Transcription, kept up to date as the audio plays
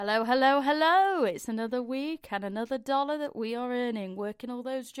Hello, hello, hello. It's another week and another dollar that we are earning, working all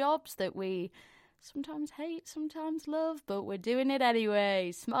those jobs that we sometimes hate, sometimes love, but we're doing it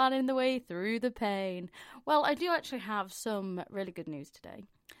anyway, smiling the way through the pain. Well, I do actually have some really good news today.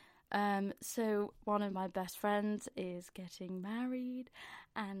 So one of my best friends is getting married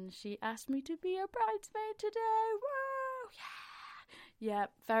and she asked me to be a bridesmaid today. Woo! Yeah. Yeah,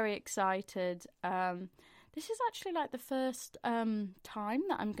 very excited. This is actually like the first time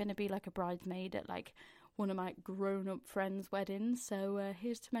that I'm going to be like a bridesmaid at like one of my grown-up friends' weddings. So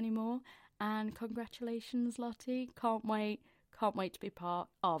here's to many more. And congratulations, Lottie. Can't wait to be part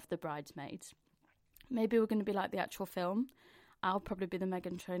of the bridesmaids. Maybe we're going to be like the actual film. I'll probably be the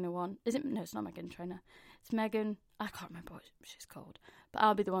Meghan Trainor one. Is it? No, it's not Meghan Trainor. It's Meghan. I can't remember what she's called. But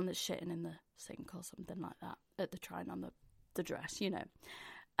I'll be the one that's shitting in the sink or something like that at the trying on the dress, you know.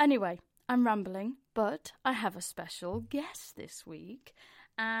 Anyway, I'm rambling, but I have a special guest this week.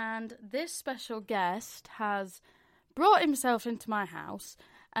 And this special guest has brought himself into my house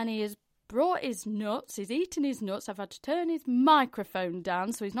and he has brought his nuts. He's eaten his nuts. I've had to turn his microphone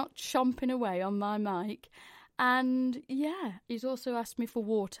down so he's not chomping away on my mic. And yeah, he's also asked me for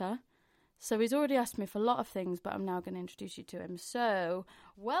water. So he's already asked me for a lot of things, but I'm now going to introduce you to him. So,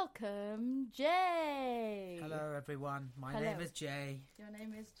 welcome, Jay. Hello, everyone. My name is Jay. Your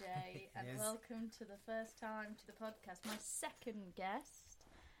name is Jay, and Yes. welcome to the first time to the podcast. My second guest.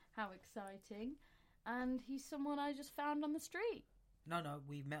 How exciting. And he's someone I just found on the street. No,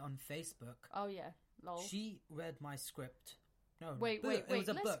 we met on Facebook. Oh, yeah. Lol. She read my script. No, Wait, book. It was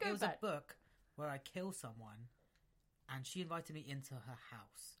a let's book. go It was back. a book where I kill someone, and she invited me into her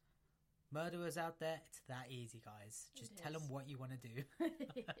house. Murderers out there, it's that easy, guys. Just tell them what you want to do.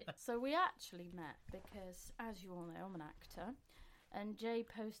 So we actually met because, as you all know, I'm an actor. And Jay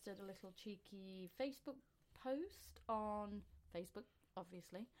posted a little cheeky Facebook post on Facebook,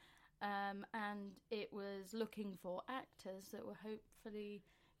 obviously. And it was looking for actors that were hopefully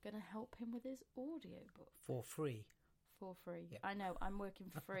going to help him with his audiobook. For free. For free. Yep. I know, I'm working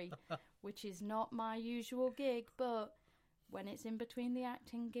for free, which is not my usual gig, but when it's in between the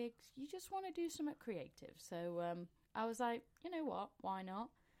acting gigs, you just want to do something creative. So I was like, you know what, why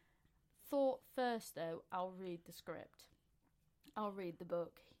not? Thought first, though, I'll read the script. I'll read the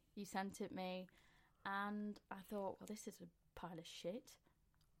book. He sent it me, and I thought, well, this is a pile of shit.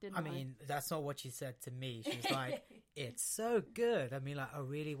 I mean, that's not what she said to me. She was like, it's so good. I mean, like, I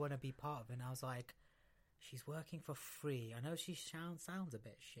really want to be part of it. And I was like, she's working for free. I know she sounds a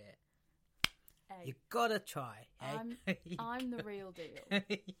bit shit. Hey, You gotta try. Hey? I'm the real deal.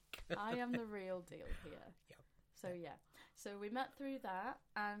 I am the real deal here. Yep. So, yeah. So we met through that,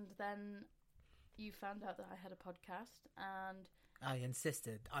 and then you found out that I had a podcast, and I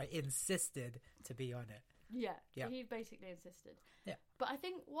insisted to be on it. yeah, Yeah. he basically insisted. Yeah. But I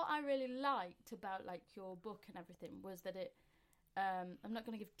think what I really liked about like your book and everything was that it, I'm not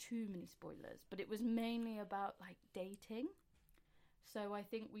going to give too many spoilers, but it was mainly about like dating. So I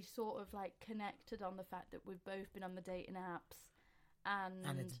think we sort of like connected on the fact that we've both been on the dating apps,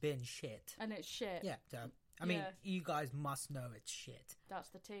 and it's been shit. And it's shit. Yeah. So, I mean, you guys must know it's shit. That's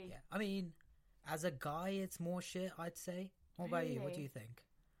the tea. Yeah. I mean, as a guy, it's more shit, I'd say. What about you? What do you think?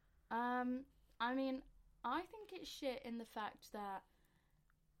 I mean, I think it's shit in the fact that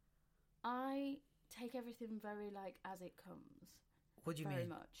I take everything very like as it comes. What do you very mean?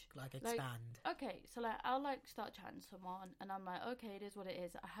 much. Like expand. Okay, so like I'll like start chatting to someone and I'm like, okay, it is what it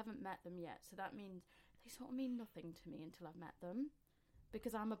is. I haven't met them yet, so that means they sort of mean nothing to me until I've met them,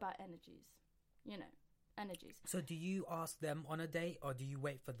 because I'm about energies, you know, energies. So do you ask them on a date, or do you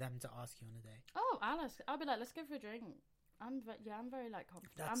wait for them to ask you on a date? Oh, I'll be like, let's go for a drink. I'm very like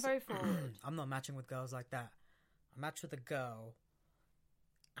confident. I'm very forward. I'm not matching with girls like that. I matched with a girl,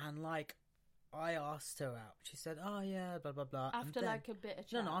 and like, I asked her out. She said, "Oh yeah, blah blah blah." After and then, like a bit of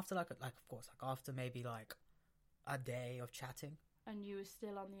chat. no, after like of course, like after maybe like a day of chatting. And you were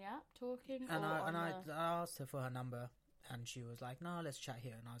still on the app talking, And I the... asked her for her number, and she was like, "No, let's chat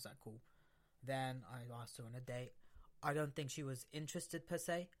here." And I was like, "Cool." Then I asked her on a date. I don't think she was interested per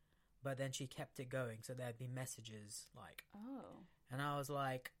se, but then she kept it going. So there'd be messages like, Oh. and I was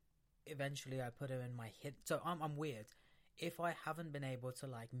like, eventually I put her in my hit. So I'm weird. If I haven't been able to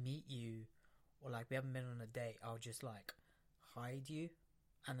like meet you, or like we haven't been on a date, I'll just like hide you,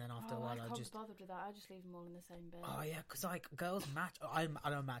 and then after a while I I'll can't just. be bothered with that. I just leave them all in the same bed. Oh yeah, because like girls match. I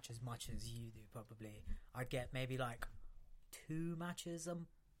don't match as much as you do. Probably I'd get maybe like 2 matches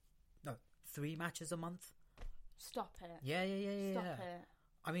no 3 matches a month. Stop it. Yeah. Stop it.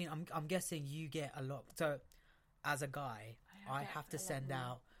 I mean, I'm guessing you get a lot. So as a guy, I have to send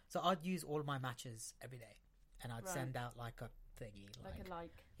out. So I'd use all my matches every day, and I'd send out like a thingy. Like a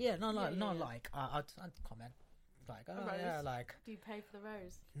like. Yeah, not like, Yeah, not yeah. like. I'd comment. Like, oh rose? yeah, like. Do you pay for the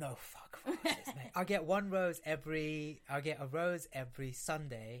rose? No, fuck roses, mate. I get a rose every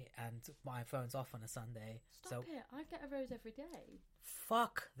Sunday, and my phone's off on a Sunday. Stop it! I get a rose every day.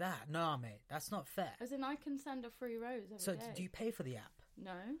 Fuck that. No, mate, that's not fair. As in, I can send a free rose every day. So, do you pay for the app?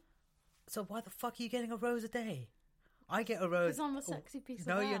 No. So why the fuck are you getting a rose a day? I get a rose. Because I'm a sexy piece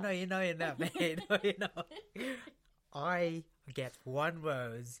no, of you're art. no, you're not, mate. No, you're not. I get one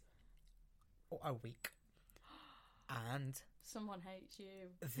rose a week, and someone hates you.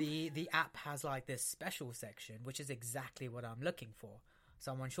 The app has like this special section, which is exactly what I'm looking for.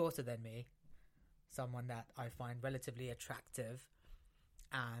 Someone shorter than me, someone that I find relatively attractive,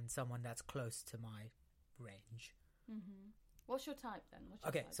 and someone that's close to my range. Mm-hmm. What's your type then?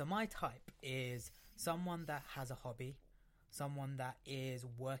 Okay, so my type is someone that has a hobby, someone that is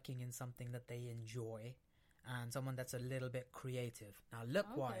working in something that they enjoy, and someone that's a little bit creative. Now,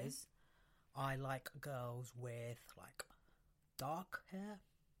 look-wise, I like girls with like dark hair,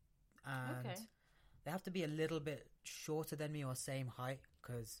 and they have to be a little bit shorter than me or same height,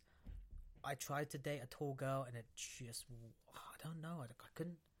 because I tried to date a tall girl and it just, I don't know, I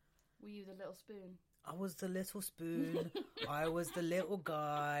couldn't. Were you the little spoon? I was the little spoon. I was the little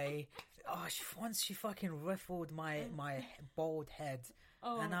guy. Oh, once she fucking ruffled my bald head,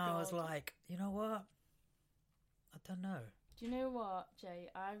 and I was like, you know what? I don't know. Do you know what, Jay?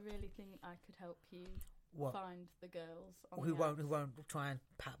 I really think I could help you find the girls who won't try and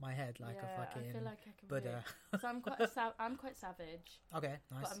pat my head like a fucking. I feel like I can. Buddha. So I'm quite savage. Okay,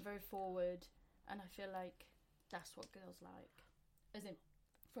 nice. But I'm very forward, and I feel like that's what girls like, as in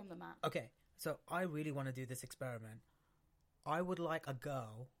from the map. Okay, so I really want to do this experiment. I would like a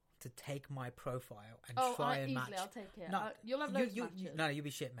girl to take my profile and try and match. I'll take it. No, you'll have loads of matches. No, you'd be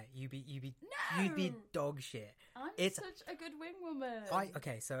shit, mate. You'd be dog shit. I'm such a good wing woman.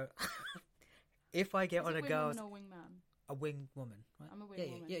 Okay, so if I get on a girl's a wing woman or wingman? a wing woman, right? I'm a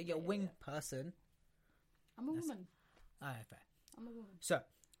wing woman. Yeah, wing person. I'm a woman. Alright, fair. I'm a woman. So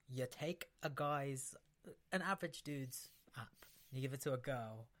you take an average dude's app, you give it to a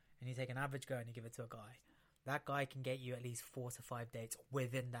girl, and you take an average girl and you give it to a guy. That guy can get you at least 4 to 5 dates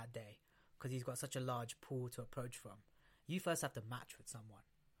within that day, because he's got such a large pool to approach from. You first have to match with someone.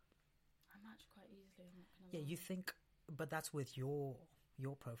 I match quite easily. I'm not gonna Yeah, lie. you think, but that's with your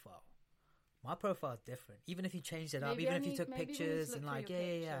profile. My profile is different. Even if you changed it up, even if you took pictures and like,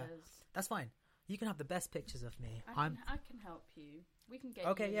 yeah, that's fine. You can have the best pictures of me. I can help you. We can get.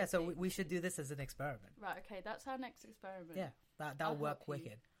 Okay, you yeah. So we should do this as an experiment. Right. Okay, that's our next experiment. Yeah, that'll work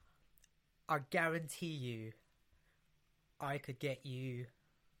wicked. I guarantee you, I could get you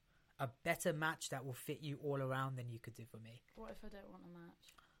a better match that will fit you all around than you could do for me. What if I don't want a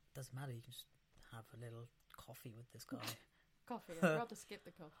match? Doesn't matter. You can just have a little coffee with this guy. Coffee. I'd rather skip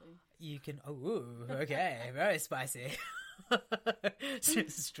the coffee. You can. Oh, okay. Very spicy.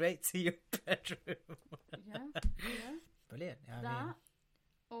 Straight to your bedroom. Yeah. Brilliant.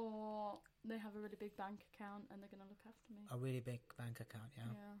 Or they have a really big bank account and they're going to look after me. A really big bank account, yeah.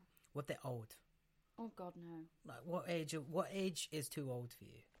 What, they're old? Oh God, no. Like what age is too old for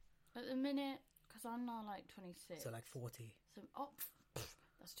you? At the minute, because I'm now like 26. So like 40. So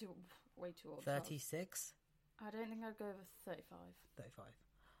that's way too old. 36. I don't think I'd go over 35. 35.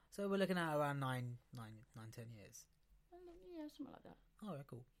 So we're looking at around 10 years. Yeah, something like that. Oh, yeah,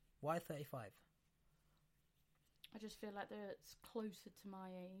 cool. Why 35? I just feel like it's closer to my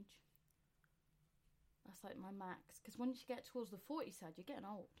age. That's like my max. Because once you get towards the 40 side, you're getting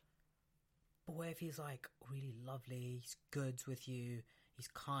old. But what if he's like really lovely, he's good with you, he's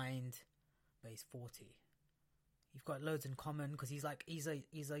kind, but he's 40? You've got loads in common because he's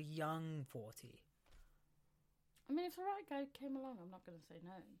a young 40. I mean, if the right guy came along, I'm not going to say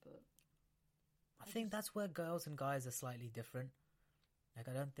no, but... I think that's where girls and guys are slightly different. Like,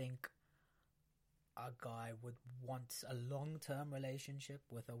 I don't think a guy would want a long-term relationship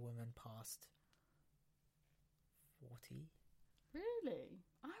with a woman past 40. Really?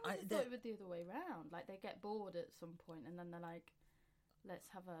 I would have thought it would be the other way around. Like, they get bored at some point and then they're like,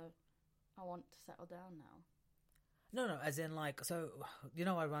 I want to settle down now. No, as in like, so, you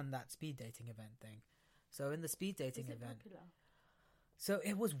know, I run that speed dating event thing. So in the speed dating event... popular? So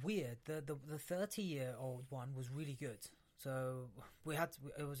it was weird. The 30-year-old one was really good. So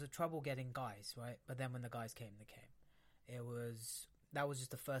it was a trouble getting guys, right? But then when the guys came, they came. That was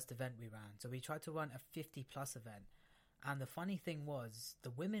just the first event we ran. So we tried to run a 50+ event. And the funny thing was, the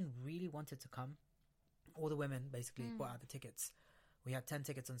women really wanted to come. All the women basically bought out the tickets. We had 10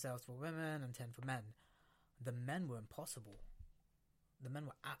 tickets on sales for women and 10 for men. The men were impossible. The men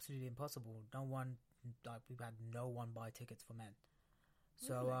were absolutely impossible. No one we've had no one buy tickets for men.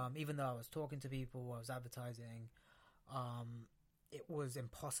 So Really? even though I was talking to people, I was advertising, it was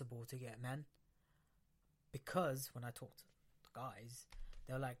impossible to get men, because when I talked to the guys,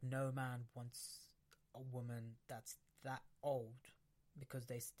 they're like, no man wants a woman that's that old, because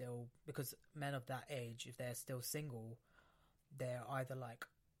because men of that age, if they're still single, they're either like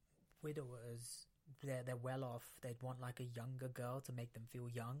widowers, they're well off, they'd want like a younger girl to make them feel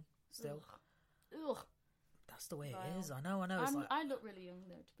young still. Ugh. That's the way it Vile. is. I know. It's like, I look really young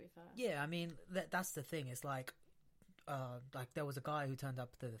though, to be fair. yeah, I mean, that's the thing. It's like there was a guy who turned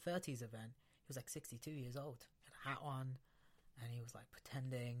up to the 30s event. He was like 62 years old, had a hat on, and he was like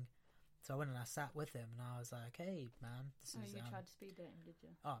pretending. So I went and I sat with him, and I was like, "Hey, man, this is." You tried to speed date him, did you?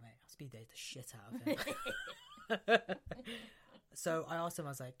 Oh, mate, I speed dated the shit out of him. So I asked him. I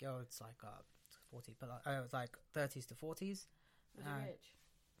was like, "Yo, it's like 40, but I was like 30s to 40s." Was he rich?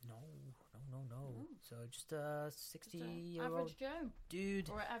 No. Oh. So just a 60-year-old Average Joe, dude.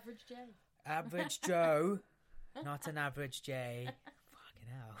 or an average J. Average Joe, not an average J. Fucking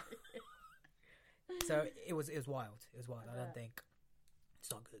hell. So it was wild. It was wild. I don't think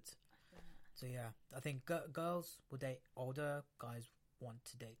it's not good. So yeah, I think girls will date older. Guys want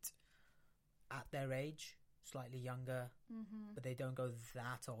to date at their age, slightly younger, but they don't go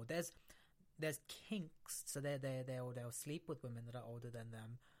that old. There's kinks, so they'll sleep with women that are older than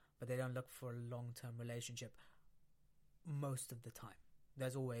them, but they don't look for a long-term relationship most of the time.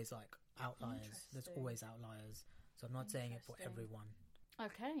 There's always like outliers. There's always outliers. So I'm not saying it for everyone.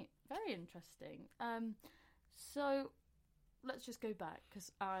 Okay, very interesting. So let's just go back,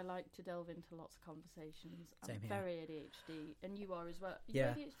 because I like to delve into lots of conversations. Same I'm here. very ADHD, and you are as well.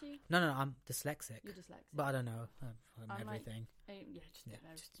 Yeah. You ADHD? No, I'm dyslexic. You're dyslexic. But I don't know. I'm everything. Just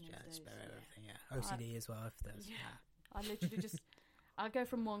everything. Just about everything. Yeah. OCD as well. If there's I literally just I go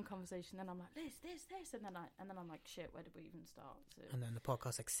from one conversation, then I'm like this, and then I'm like, shit, where did we even start? So, and then the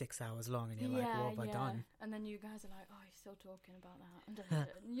podcast's like 6 hours long, and you're like, what have I done? And then you guys are like, oh, he's still talking about that, and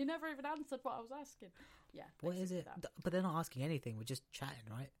you never even answered what I was asking. Yeah. What is it? That. But they're not asking anything. We're just chatting,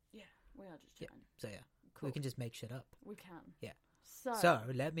 right? Yeah, we are just chatting. So yeah, cool. We can just make shit up. We can. Yeah. So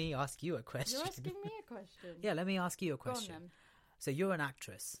let me ask you a question. You're asking me a question. Yeah, let me ask you a question. Go on, then. So you're an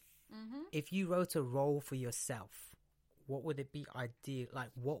actress. Mm-hmm. If you wrote a role for yourself, what would it be ideal? Like,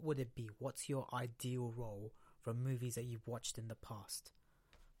 what would it be? What's your ideal role from movies that you've watched in the past?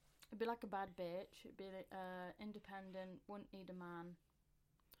 It'd be like a bad bitch. It'd be independent. Wouldn't need a man.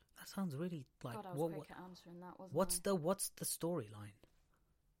 That sounds really like. God, I was quick at answering that, wasn't What's the storyline?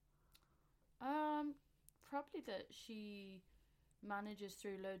 Probably that she manages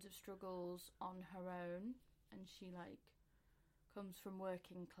through loads of struggles on her own, and she like comes from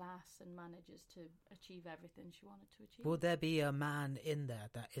working class and manages to achieve everything she wanted to achieve. Will there be a man in there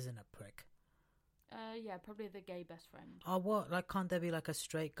that isn't a prick? Yeah, probably the gay best friend. Oh, what? Like, can't there be like a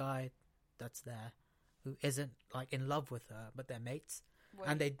straight guy that's there who isn't like in love with her, but they're mates?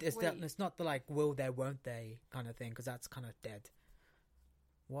 And it's not the like will they, won't they kind of thing, because that's kind of dead.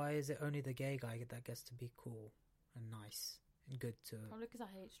 Why is it only the gay guy that gets to be cool and nice and good to? Probably because I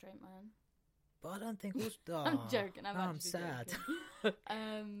hate straight men. But I don't think who's. I'm joking. I'm sad. I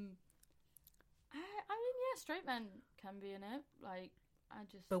mean, yeah, straight men can be in it. Like, I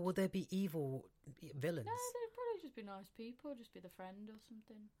just. But will there be evil villains? No, they'd probably just be nice people. Just be the friend or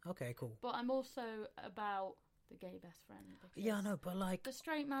something. Okay, cool. But I'm also about the gay best friend. Yeah, I know, but like the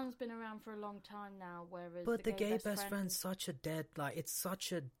straight man's been around for a long time now, whereas the gay best friend's such a dead, like, it's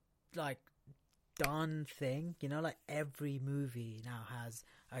such a like done thing, you know, like every movie now has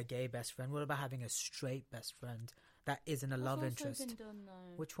a gay best friend. What about having a straight best friend that isn't a love interest? Been done,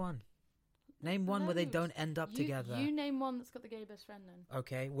 though? Which one? Name one where they don't end up together. You name one that's got the gay best friend then.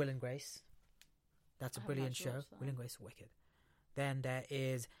 Okay, Will and Grace. That's a brilliant show. Will and Grace are wicked. Then there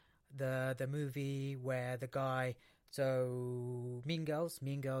is the movie where the guy, so Mean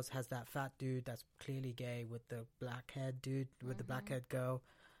Girls has that fat dude that's clearly gay with the black haired dude with the black haired girl.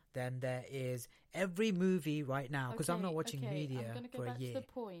 Then there is every movie right now, because I'm not watching media for a year. I'm going to go back to the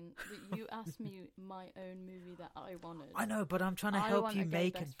point that you asked me my own movie that I wanted. I know, but I'm trying to help you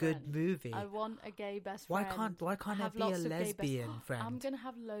make a good movie. I want a gay best friend. Why can't there be a lesbian friend? I'm going to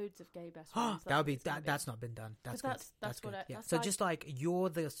have loads of gay best friends. That's not been done. That's good. That's good. That's so just like you're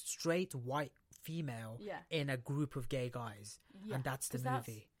the straight white female in a group of gay guys, and that's the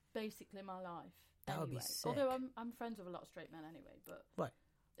movie. That's basically my life. That would be sick. Although I'm friends with a lot of straight men anyway, but right.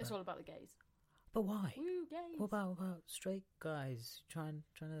 It's all about the gays. But why? Woo, gays. What about straight guys trying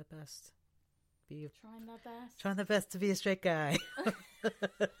their best? Trying their best. Trying their best to be a straight guy.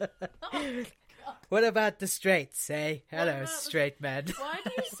 Oh, What about the straights, eh? Hello, about straight men. Why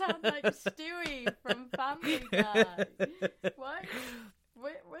do you sound like Stewie from Family Guy? Why?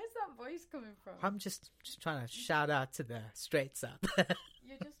 Where's that voice coming from? I'm just trying to shout out to the straights out there.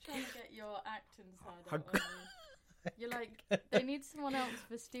 You're just trying to get your acting side out, aren't you? You're like, they need someone else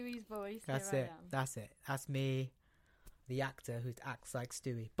for Stewie's voice. That's Here it. I am. That's it. That's me, the actor who acts like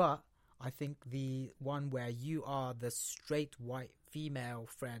Stewie. But I think the one where you are the straight white female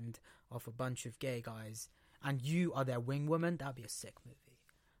friend of a bunch of gay guys and you are their wing woman, that'd be a sick movie.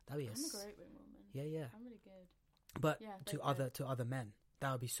 That'd be I'm a great wing woman. Yeah. I'm really good. But Yeah, to other men,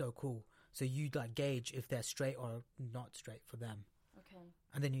 that would be so cool. So you'd like gauge if they're straight or not straight for them. Okay.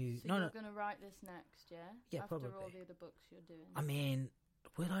 And then you So you're going to write this next, yeah? Yeah, After probably. all the other books you're doing. I mean,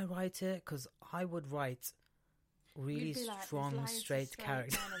 would I write it? Because I would write really You'd be like, strong "There's loads of straight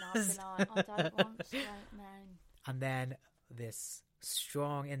characters. men," and I'd be like, I don't want straight men. And then this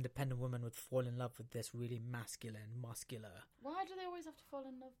strong, independent woman would fall in love with this really masculine, muscular. Why do they always have to fall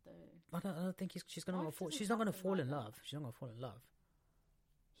in love, though? I don't think she's gonna Life fall. doesn't She's not gonna happen fall like in that. love. She's not gonna fall in love.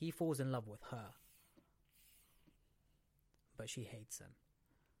 He falls in love with her, but she hates him.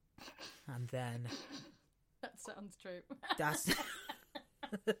 And then That sounds true. that's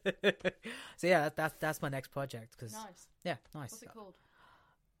so yeah. That's my next project. Cause Nice. yeah, nice. What's it called?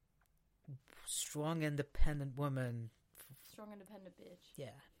 Strong, independent woman. Strong, independent bitch. Yeah.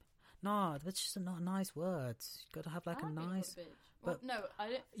 No, that's just not a nice word. You gotta have like I a like being nice. called a bitch. but well, no, I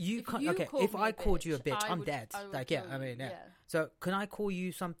don't. You If can't. you Okay, called if me I a called you a bitch, I I'm would- dead. I would Like, yeah, kill I you, mean, yeah. So can I call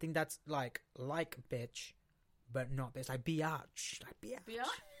you something that's like bitch, but not bitch? Like biatch, like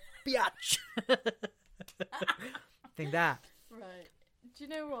biatch. Think that. Right. Do you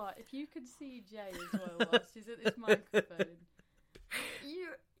know what? If you could see Jay as well whilst he's at this microphone, you.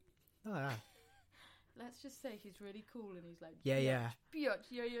 Oh, yeah. Let's just say he's really cool and he's like, Yeah, yeah. biatch,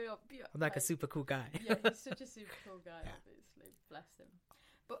 yeah, biatch. I'm like a super cool guy. Yeah, he's such a super cool guy, Yeah. obviously. Bless him.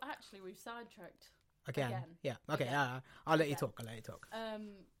 But actually, we've sidetracked. Again. Again. Yeah. Okay. Again. I'll let you Again. talk.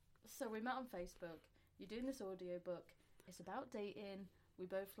 So we met on Facebook. You're doing this audiobook. It's about dating. We're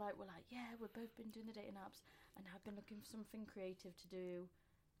like, yeah, we've both been doing the dating apps, and I've been looking for something creative to do.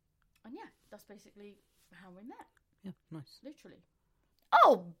 And yeah, that's basically how we met. Yeah. Nice. Literally.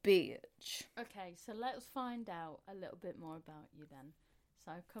 Oh, bitch. Okay, so let's find out a little bit more about you then.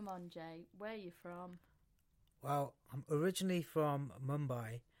 So come on, Jay. Where are you from? Well, I'm originally from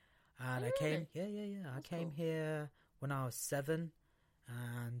Mumbai, and Oh, I came. really? Yeah. I That's came cool. here when I was 7,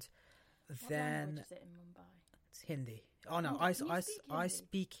 and What then language is it in Mumbai? it's Hindi. Oh no, Hindi. Can you speak I Hindi?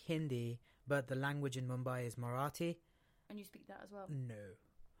 speak Hindi, but the language in Mumbai is Marathi. And you speak that as well? No,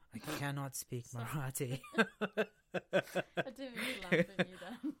 I cannot speak Sorry. Marathi. I didn't mean to laugh at you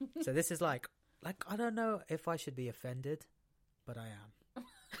then. So this is like I don't know if I should be offended, but I am.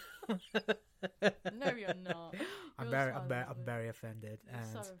 No, you're not. I'm You're very offended, You're and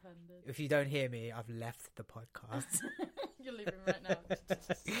so offended. if you don't hear me, I've left the podcast. You're leaving right now.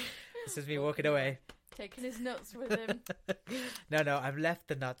 This is me walking away. Taking his nuts with him. No, I've left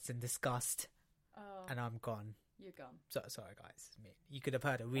the nuts in disgust, Oh, and I'm gone. you're gone. So sorry, guys. I mean, you could have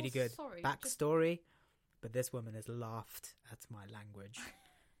heard a really Oh, good sorry, backstory, but this woman has laughed at my language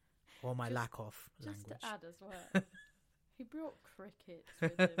or my Just- lack of Just language. to add as well, he brought crickets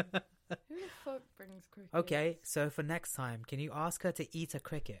with him. Who the fuck brings crickets? Okay, so for next time, can you ask her to eat a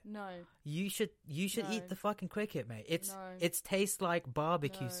cricket? No. You should No. eat the fucking cricket, mate. No. It tastes like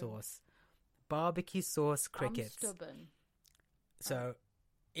barbecue No. sauce. Barbecue sauce crickets. I'm stubborn. So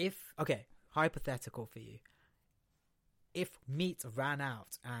hypothetical for you. If meat ran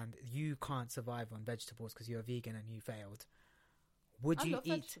out and you can't survive on vegetables because you're a vegan and you failed, would I you love eat?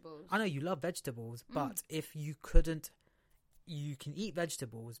 vegetables. I know you love vegetables, Mm. but if you couldn't, you can eat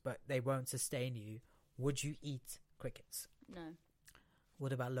vegetables, but they won't sustain you. Would you eat crickets? No.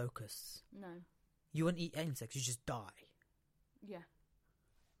 What about locusts? No. You wouldn't eat insects, you just die. Yeah.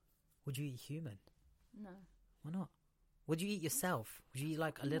 Would you eat human? No. Why not? Would you eat yourself? Would you eat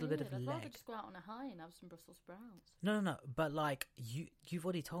like a little bit of I'd rather leg? just go out on a high and have some Brussels sprouts. No. But like you've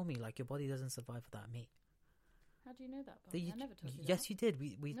already told me like your body doesn't survive without meat. How do you know that? That Bobby? you- I never told you yes, that. you did.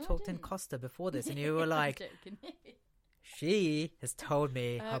 We No, I talked in didn't. Costa before this, and you were like, I'm joking. "She has told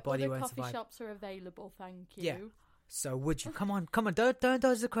me her body other won't coffee survive." shops are available, thank you. Yeah. So would you? Come on! Don't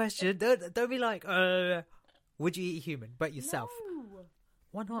dodge the question. Don't be like, would you eat human, but yourself? No.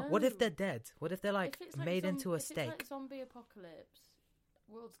 Why not? What if No. they're dead? What if they're like If it's made into a if steak? it's like zombie apocalypse,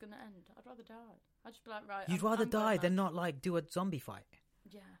 world's gonna end. I'd rather die. I'd just be like, right. You'd I'm rather going die back. than not like do a zombie fight.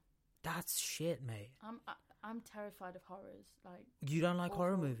 Yeah. That's shit, mate. I'm terrified of horrors. Like, You don't like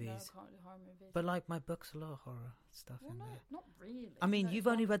horror awful. movies? No, I can't do horror movies. But like my book's a lot of horror stuff well, in no, there. not really. I mean, No, you've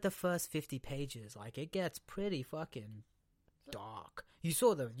it's only not- read the first 50 pages. Like, it gets pretty fucking dark. You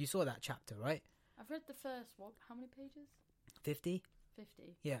saw that chapter, right? I've read the first, what, how many pages? 50?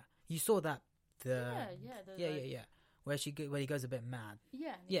 50. Yeah. You saw that Yeah. yeah. Where he goes a bit mad.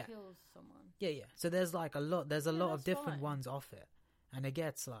 Yeah, and Yeah. he kills someone. Yeah. So there's like a lot of that's different fine. ones off it. And it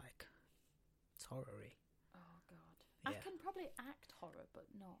gets like it's horror-y. Oh, God. Yeah. I can probably act horror, but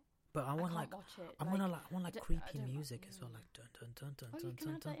not. But I want can't like watch it. I want like I creepy don't like music as well, music. like dun dun dun dun Oh, you dun can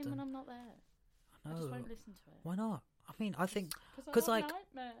dun add dun that in when dun. I'm not there. I No. just won't listen to it. Why not? I mean, I think 'Cause I like have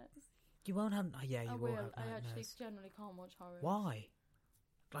nightmares. you won't have. Yeah, you I will will. have I actually nightmares. generally can't watch horror. Why?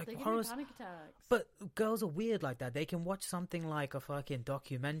 Like They give me horrors. panic attacks. But girls are weird like that. They can watch something like a fucking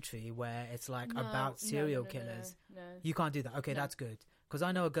documentary where it's like No, about no, serial no, no, killers. No. You can't do that. Okay, No. that's good. Because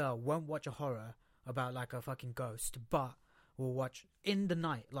I know a girl won't watch a horror about like a fucking ghost, but will watch in the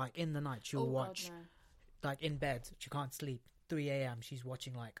night. Like in the night, she'll Oh, God, watch no. like in bed. She can't sleep. 3 a.m. She's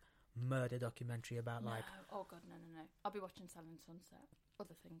watching like murder documentary about like No. Oh, God, no. I'll be watching Selling Sunset.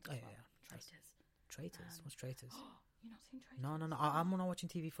 Other things as Oh, yeah, well. yeah. Traitors. traitors. Um, What's traitors? You've not seen Traitors? No. I'm not watching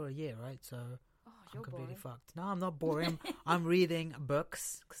TV for a year, right? So Oh, I'm you're completely boring. fucked. No, I'm not boring. I'm reading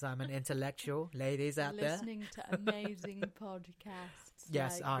books because I'm an intellectual. Ladies out there. Listening to amazing podcasts.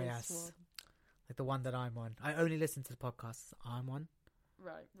 Yes, like yes. this one. Like the one that I'm on. I only listen to the podcasts I'm on.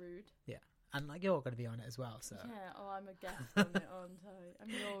 Right, rude. And like you're going to be on it as well, so. Yeah, oh, I'm a guest on it, aren't I? I'm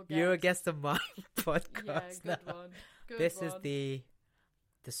your guest. You're a guest of my Yeah, podcast. good now. one. Good This one. is the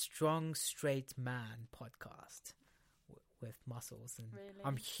Strong Straight Man podcast with muscles. And Really?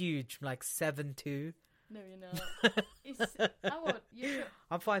 I'm huge, like 7'2". No, you're not. He's, how old?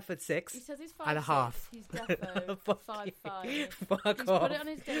 I'm 5'6". He says he's 5'6". And a half. He's defo Fuck 5'5". you. He's Fuck put off. it on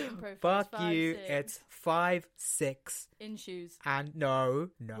his dating profile. Fuck He's you. 5'6". It's 5'6". in shoes And no.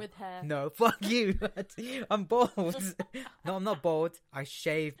 with hair. No, fuck you. I'm bald. No, I'm not bald. I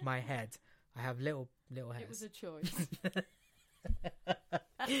shaved my head. I have little hairs. It was a choice.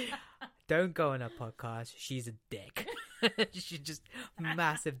 Don't go on her podcast. She's a dick. She's just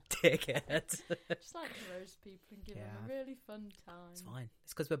massive dickhead. Just like to roast people and give them a Yeah. really fun time. It's fine.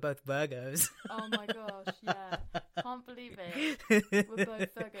 It's because we're both Virgos. Oh my gosh, yeah. Can't believe it. We're both Virgos.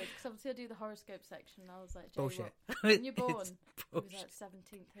 Because obviously I do the horoscope section and I was like, Jay, Bullshit. when you're born? It's It was bullshit. like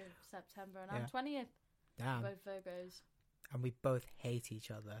 17th of September and Yeah. I'm 20th. Damn. Both Virgos. And we both hate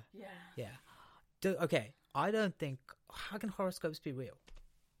each other. Yeah. Yeah. Okay. I don't think. How can horoscopes be real?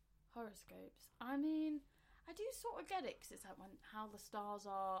 Horoscopes. I mean, I do sort of get it because it's like how the stars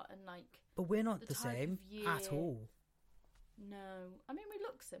are and like, But we're not The the type same of year. at all. no. I mean, we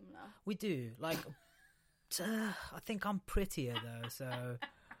look similar. We do. Like, I think I'm prettier though, so.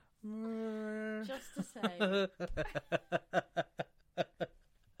 Just to say,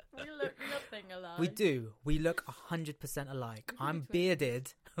 we look nothing alike. We do. We look 100% alike. We do I'm look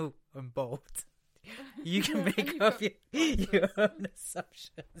bearded. Oh, I'm bald. You can And make you've up got your glasses. own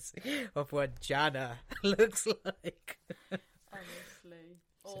assumptions of what Jana looks like. Honestly,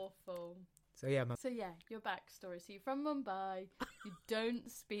 awful. So yeah, So yeah, your backstory. So you're from Mumbai. You don't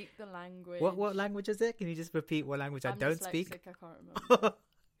speak the language. what language is it? Can you just repeat what language I I'm don't dyslexic, speak? I can't remember.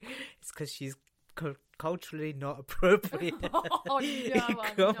 It's because she's culturally not appropriate. Oh no, I'm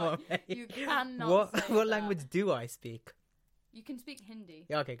Come not. on, mate. You cannot. What say what that. language do I speak? You can speak Hindi.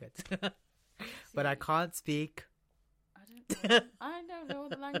 Yeah, okay, good. But I See, can't speak. I don't know what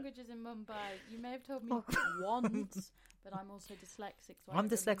the languages in Mumbai. You may have told me once, but I'm also dyslexic. So I I'm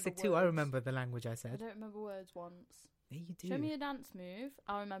don't dyslexic remember too. I words. remember the language I I said. don't remember words once. Yeah, you do. Show me a dance move.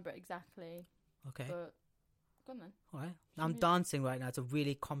 I'll remember it exactly. Okay, But go on then. all right. show I'm me- dancing right now. It's a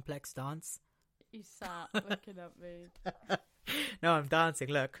really complex dance. He's sat looking at me. No, I'm dancing.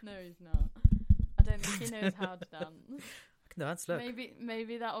 Look, No, he's not. I don't think he knows how to dance. I can dance. Look.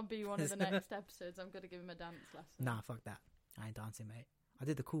 Maybe that'll be one of the next episodes. I'm gonna give him a dance lesson. Nah, fuck that. I ain't dancing, mate. I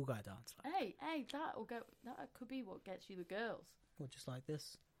did the cool guy dance. Like, Hey, that could be what gets you the girls. well, just like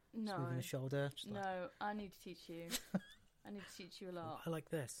this. No, Just moving the shoulder. Just like, no, I need to teach you. I need to teach you a lot. I like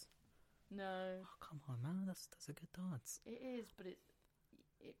this. No, Oh, come on, man. That's a good dance. it is, but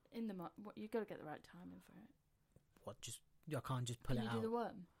in the you got to get the right timing for it. What? Just I can't just pull Can it you out. do the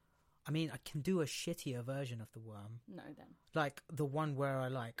worm? I mean, I can do a shittier version of the worm, No, then. like the one where I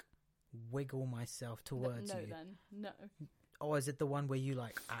like wiggle myself towards no, you. then. No. Or is it the one where you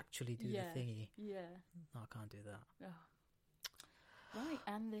like actually do Yeah. the thingy? Yeah. No, I can't do that. Oh. Right,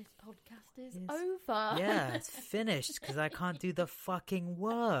 and this podcast is Yes. over. Yeah, it's finished because I can't do the fucking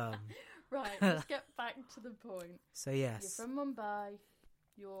worm. Right, let's get back to the point. So You're yes, from Mumbai.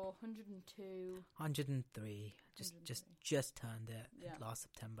 You're 102. 103. Just turned it last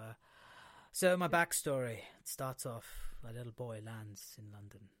September. So my backstory starts off. A little boy lands in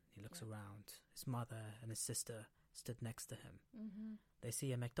London. He looks around. His mother and his sister stood next to him. Mm-hmm. They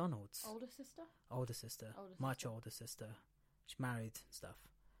see a McDonald's. Older sister. Much older sister. She's married and stuff.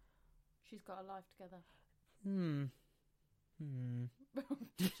 She's got a life together.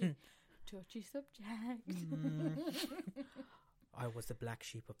 Touchy subject. I was the black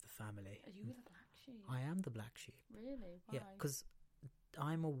sheep of the family. Are you the black sheep? I am the black sheep. Really? Why? Yeah, because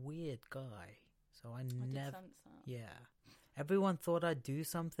I'm a weird guy. So I never... did sense that. Yeah. Everyone thought I'd do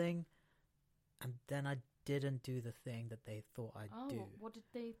something, and then I didn't do the thing that they thought I'd do. What did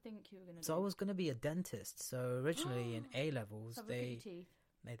they think you were going to do? So I was going to be a dentist. So originally in A-levels, they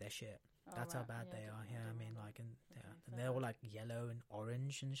made their shit. That's how bad they are. Yeah, I mean, like, and they're all like yellow and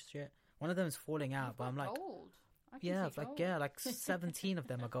orange and shit. One of them is falling out, but I'm like, gold. Like 17 of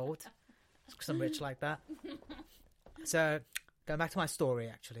them are gold. Because I'm rich like that. So going back to my story,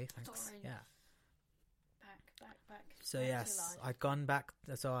 actually. Thanks. Yeah. Back. So yes, I'd gone back.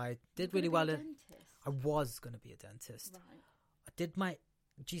 So I did really well. I was going to be a dentist. Right. I did my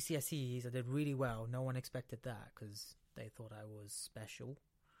GCSEs. I did really well. No one expected that because they thought I was special.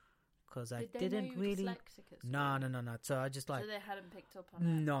 Because I didn't really. No. So I just like. So they hadn't picked up on it.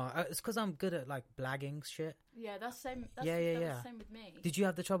 No, it's because I'm good at like blagging shit. Yeah, that's same. That's the same with me. Did you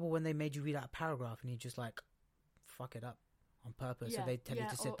have the trouble when they made you read out a paragraph and you just like fuck it up on purpose? So they tell you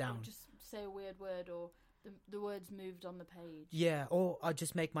to sit down. Or just say a weird word, or the words moved on the page. Yeah, or I'd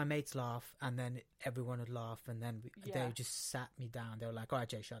just make my mates laugh, and then everyone would laugh, and then they just sat me down. They were like, "All right,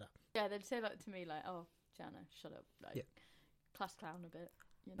 Jay, shut up." Yeah, they'd say that to me, like, "Oh, Jana, shut up," like class clown a bit.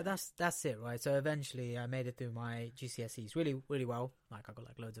 You know? But that's it, right? So eventually I made it through my GCSEs really, really well. Like I got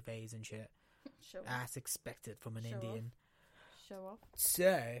like loads of A's and shit. As expected from an Indian. Show off.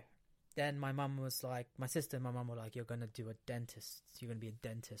 So then my mum was like, my sister and my mum were like, "You're going to do a dentist. You're going to be a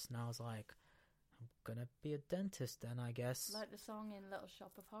dentist." And I was like, I'm going to be a dentist then, I guess. Like the song in Little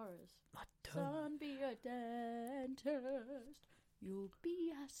Shop of Horrors. I don't... Son, be a dentist. You'll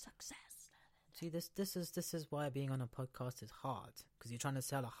be a success. See, this is why being on a podcast is hard, because you're trying to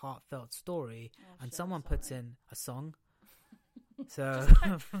sell a heartfelt story, and someone puts in a song. So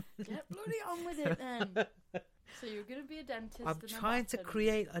get bloody on with it then. So you're going to be a dentist. I'm trying to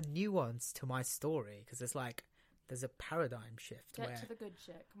create a nuance to my story, because it's like there's a paradigm shift. Get to the good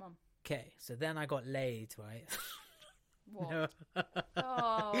shit. Come on. Okay, so then I got laid, right? What? No.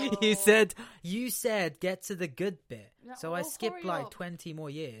 Oh. You said get to the good bit. Yeah, so I skipped like up. 20 more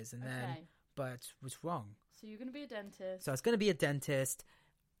years, and then. But it was wrong. So you're going to be a dentist. So I was going to be a dentist,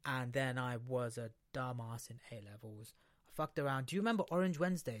 and then I was a dumbass in A-levels. I fucked around. Do you remember Orange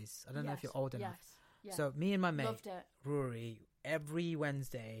Wednesdays? I don't know if you're old enough. Yes. So me and my mate, Loved it. Rory, every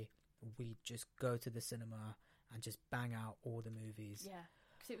Wednesday, we'd just go to the cinema and just bang out all the movies. Yeah,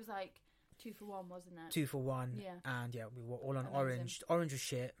 because it was like 2 for 1, wasn't it? 2 for 1. Yeah. And yeah, we were all on Amazing. Orange. Orange was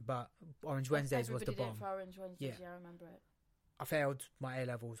shit, but Orange Wednesdays was the bomb. Everybody did for Orange Wednesdays, yeah, I remember it. I failed my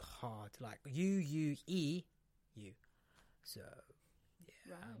A-levels hard, like U. So,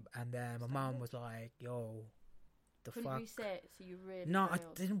 yeah. Right. And then my mum was like, "Yo, the Couldn't fuck." reset, so you really No, failed.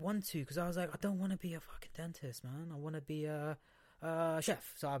 I didn't want to, because I was like, I don't want to be a fucking dentist, man. I want to be a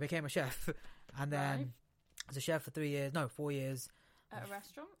chef. So I became a chef, and then I was a chef for 4 years. At a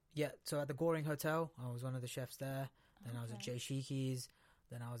restaurant? Yeah, so at the Goring Hotel, I was one of the chefs there. Then I was at Jay Shiki's.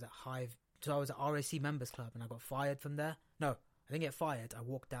 Then I was at Hive. So I was at RAC Members Club, and I got fired from there. No, I didn't get fired. I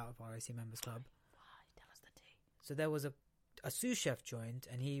walked out of RAC Members Club. Why? Tell us the tea. So there was a sous chef joined,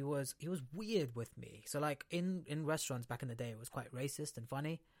 and he was weird with me. So like in restaurants back in the day, it was quite racist and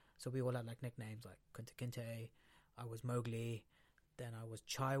funny. So we all had like nicknames like Kunta Kinte. I was Mowgli. Then I was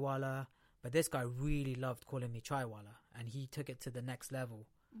Chaiwala. But this guy really loved calling me Chaiwala, and he took it to the next level.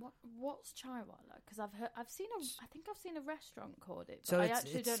 What's Chaiwala? Because I think I've seen a restaurant called it. But So I it's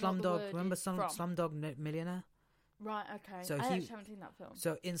actually don't Slumdog. know the word Remember it's from. Slumdog Millionaire? Right. Okay. So I actually haven't seen that film.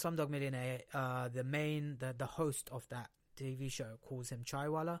 So in Slumdog Millionaire, the host of that TV show calls him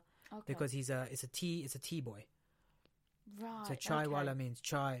Chaiwala because it's a tea boy. Right. So Chaiwala means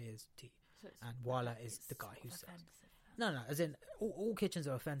chai is tea, and wala is the guy who sells. No, as in all kitchens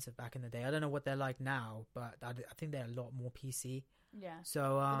are offensive back in the day. I don't know what they're like now, but I think they're a lot more PC. Yeah.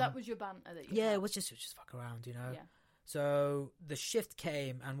 So but that was your banter that you had. had. It was just fuck around, you know. Yeah. So the shift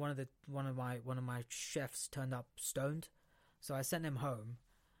came, and one of my chefs turned up stoned. So I sent him home,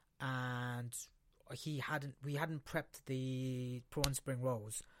 and we hadn't prepped the prawn spring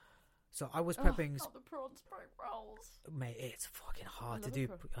rolls. So I was prepping. Not the prawn spring rolls. Mate, it's fucking hard to love do. a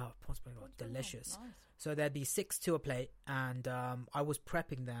prawn. Prawn spring roll, Prawn spring roll, delicious. nice. So there'd be 6 to a plate, and I was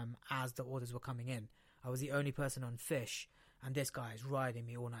prepping them as the orders were coming in. I was the only person on fish, and this guy is riding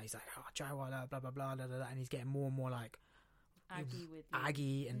me all night. He's like, oh, Jaiwala, blah, blah, blah, blah, blah, and he's getting more and more like Aggy with you.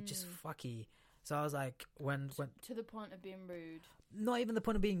 aggy and just fucky. So I was like, when To the point of being rude. not even the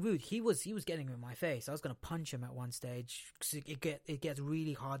point of being rude. He was getting in my face. I was gonna punch him at one stage. 'Cause it gets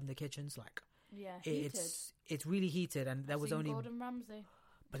really hard in the kitchens. Like Yeah, heated. it's really heated, and there I've was seen only. Gordon Ramsay.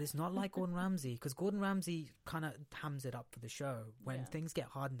 But it's not like Gordon Ramsay, because Gordon Ramsay kind of hams it up for the show. When Yeah. things get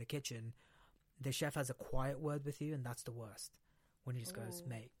hard in the kitchen, the chef has a quiet word with you, and that's the worst. When he just goes, Ooh.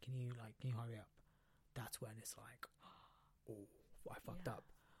 "Mate, can you hurry up?" That's when it's like, oh, I fucked Yeah. up.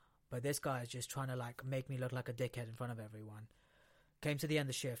 But this guy is just trying to like make me look like a dickhead in front of everyone. Came to the end of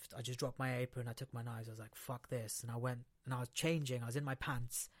the shift, I just dropped my apron, I took my knives, I was like, fuck this. And I went, and I was changing, I was in my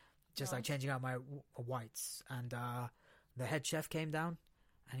pants, just like Nice. changing out my whites. And the head chef came down,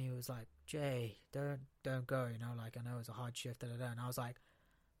 and he was like, Jay, don't go, you know, like, I know it's a hard shift, And I was like,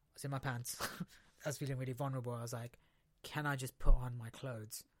 I was in my pants. I was feeling really vulnerable. I was like, can I just put on my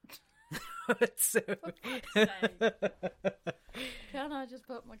clothes? So, Can I just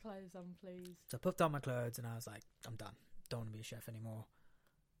put my clothes on, please? so I put on my clothes, and I was like, I'm done. Don't want to be a chef anymore.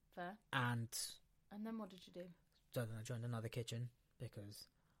 Fair. And And then what did you do? so then I joined another kitchen because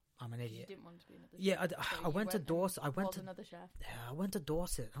I'm an 'Cause you idiot. didn't want to be another Yeah, chef. So I you went to and Dorset. I went was to another chef. Yeah, I went to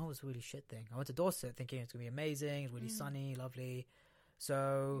Dorset. That was a really shit thing. I went to Dorset thinking it's gonna be amazing. It's really sunny, lovely.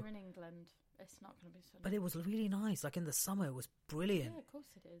 So, You're in England. It's not going to be sunny. but it was really nice. Like in the summer, it was brilliant. Yeah, of course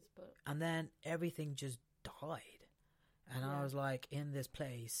it is. But And then everything just died. And I Yeah. was like in this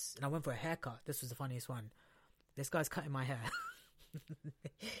place, and I went for a haircut. This was the funniest one. This guy's cutting my hair.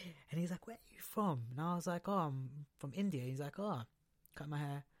 And he's like, where are you from? And I was like, oh, I'm from India. He's like, oh, cut my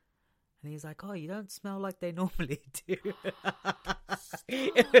hair. And he's like, oh, you don't smell like they normally do.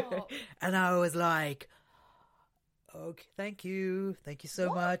 Stop. And I was like, okay, thank you so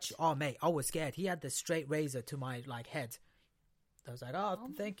What? much. Oh, mate, I was scared. He had the straight razor to my like head. I was like, oh, Oh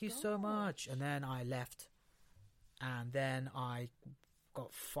my thank you so much. And then I left, and then I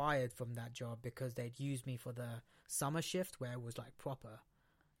got fired from that job because they'd used me for the summer shift where it was like proper.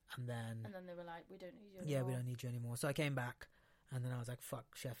 And then And then they were like, we don't need you yeah, anymore. we don't need you anymore. So I came back, and then I was like,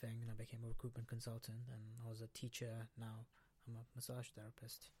 fuck chefing, and I became a recruitment consultant, and I was a teacher. Now I'm a massage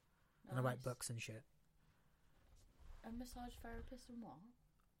therapist, and I write Nice. books and shit. A massage therapist and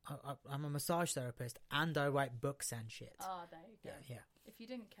what? I'm a massage therapist, and I write books and shit. Ah, there you go. Yeah. If you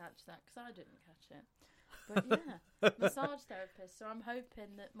didn't catch that, because I didn't catch it. But yeah, massage therapist. So I'm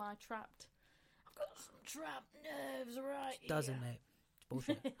hoping that I've got some trapped nerves right Doesn't, here. mate. It's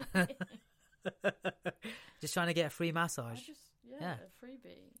bullshit. Just trying to get a free I massage. just, Yeah. a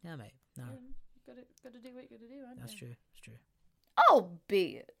freebie. Yeah, mate. No, You gotta do what you gotta do, that's you? true. It's true. Oh,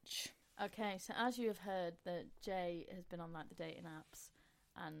 bitch. Okay, so as you have heard that Jay has been on like the dating apps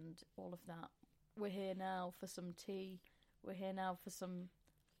and all of that, we're here now for some tea. We're here now for some...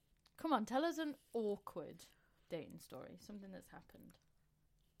 Come on, tell us an awkward dating story. Something that's happened.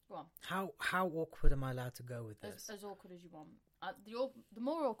 Go on. How awkward am I allowed to go with this? As awkward as you want. The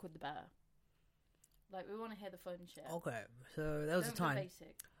more awkward, the better. Like, we want to hear the fun shit. Okay, so there was a Don't go time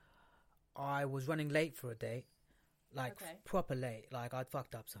basic. I was running late for a date, like Okay. proper late. Like I'd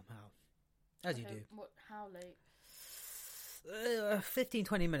fucked up somehow, as you Okay, do. How late? 15,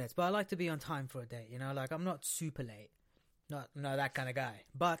 20 minutes, but I like to be on time for a date, you know, like I'm not super late, not that kind of guy,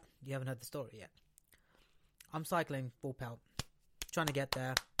 but you haven't heard the story yet. I'm cycling full pelt, trying to get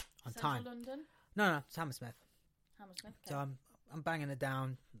there on Central time. London? No, it's Hammersmith. Hammersmith? So I'm banging it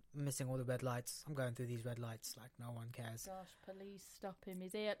down, missing all the red lights. I'm going through these red lights like no one cares. Gosh, police, stop him.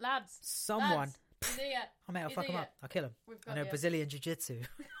 He's here. Lads! Someone, Lads, he's here. I mean, I'll He's fuck him here. up. I'll kill him. We've I got know you. Brazilian Jiu-Jitsu.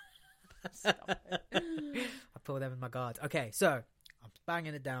 Stop it. I pull them in my guard. Okay, so I'm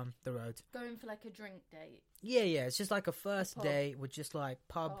banging it down the road. Going for like a drink date. Yeah, it's just like a first pub. date with just like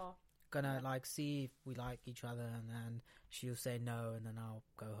pub. Oh, Gonna yeah. like see if we like each other, and then she'll say no, and then I'll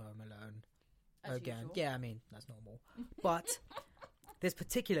go home alone as again. usual. Yeah, I mean that's normal. But this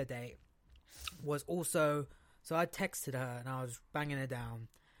particular date was also, so I texted her and I was banging her down,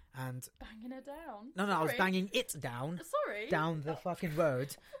 and Banging her down. no, I was Sorry. banging it down Sorry. down the fucking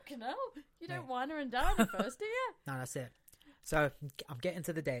road. Fucking hell. You don't Mate. whine her and down her first, do you? No, that's it. So I'm getting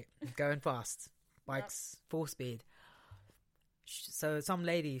to the date, going fast, bikes full speed. So some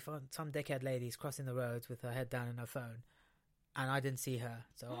dickhead lady's crossing the roads with her head down in her phone, and I didn't see her.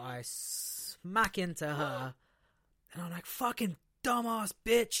 So I smack into her, and I'm like, "Fucking dumbass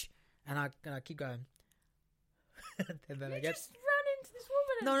bitch!" And I keep going. And then You I get just ran into this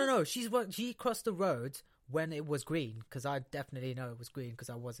woman No. She crossed the road when it was green, because I definitely know it was green because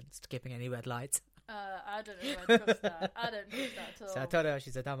I wasn't skipping any red lights. I don't know if I trust that. I don't trust that at all. So I told her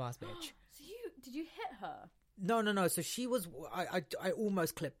she's a dumbass bitch. So did you hit her? No. So she was. I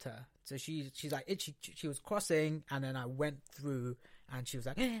almost clipped her. So she's like she was crossing, and then I went through, and she was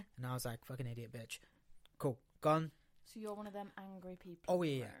like, and I was like, fucking idiot bitch. Cool, gone. So you're one of them angry people. Oh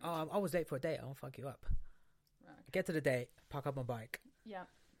yeah. I was late for a date. I'll fuck you up. Right, okay. Get to the date, park up my bike. Yeah.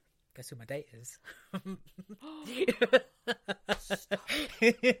 Guess who my date is?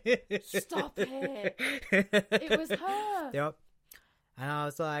 Stop it. It was her. Yep. And I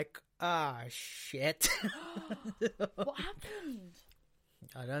was like, shit. What happened?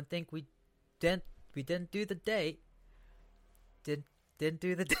 I don't think we didn't do the date. Didn't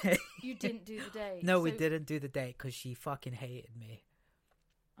do the date. You didn't do the date? No, we didn't do the date because she fucking hated me.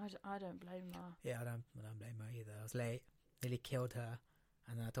 I don't blame her. Yeah, I don't blame her either. I was late. Nearly killed her.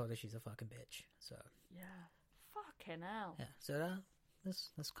 And then I told her she's a fucking bitch. So Yeah. Fucking hell. yeah. So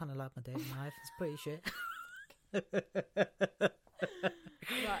that's kind of like my dating life. It's pretty shit.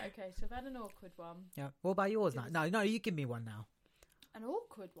 Right, okay, so I've had an awkward one. Yeah. What about yours now? No, you give me one now. An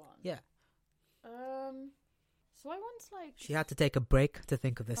awkward one? Yeah. So I once She had to take a break to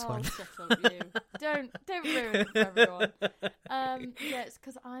think of this one. Shut up, you. Don't ruin it for everyone. Yeah, it's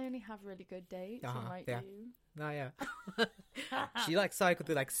because I only have really good dates, unlike yeah. you. No, yeah. She cycled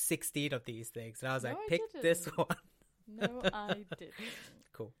through 16 of these things, and I was like, No, I pick didn't. this one. No, I didn't.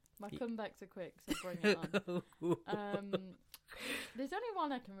 Cool. My comebacks are quick, so bring it on. There's only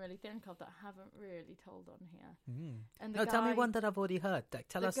one I can really think of that I haven't really told on here. And Tell me one that I've already heard.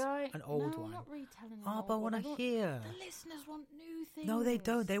 Tell us an old one. I'm not retelling an Oh, old but I one. want to hear. The listeners want new things. No, they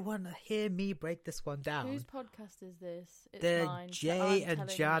don't. They want to hear me break this one down. Whose podcast is this? It's The mine. so Jay I'm and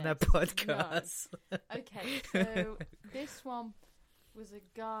telling Jana this. podcast. No. Okay, so this one was a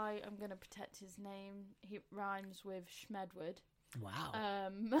guy. I'm going to protect his name. He rhymes with Schmedwood. Wow.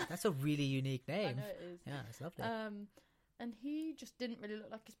 That's a really unique name. I know it is. Yeah, it's lovely. And he just didn't really look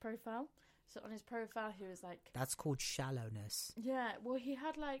like his profile. So on his profile, he was like... That's called shallowness. Yeah, well, he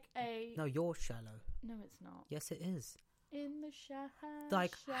had a... No, you're shallow. No, it's not. Yes, it is. In the shadow.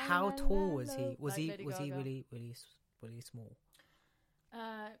 Like, how tall was he? Was he Gaga. really small?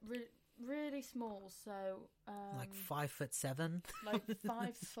 Really small. So like 5'7". Like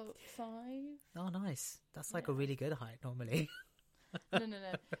 5'5". Oh, nice. That's like Yeah. a really good height normally. No.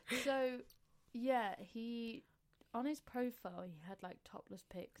 So yeah, he on his profile he had topless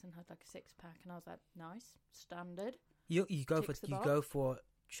pics and had a 6-pack, and I was like, nice, standard. You go Ticks the for box. go for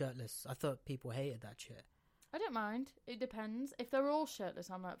shirtless. I thought people hated that shit. I don't mind. It depends. If they're all shirtless,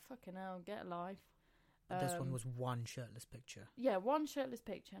 I'm like, fucking hell, get a life. This one was one shirtless picture. Yeah, one shirtless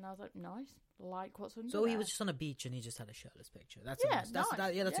picture, and I was like, nice, like what's under So he there. was just on a beach and he just had a shirtless picture. That's Yeah, a nice. That's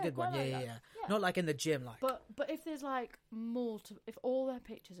nice. a good one. quite like Yeah. that. Yeah. Not like in the gym, like. But if there's if all their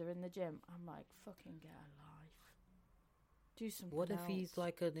pictures are in the gym, I'm like, fucking get a life. Do something. What if else. he's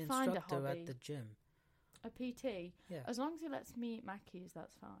like an Find a instructor hobby. at the gym? A PT? Yeah, As long as he lets me eat Mackies,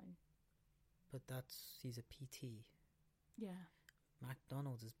 that's fine. but he's a PT. Yeah,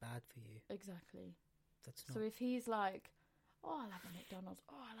 McDonald's is bad for you. exactly. That's not. So if he's like, oh, I'll have a McDonald's,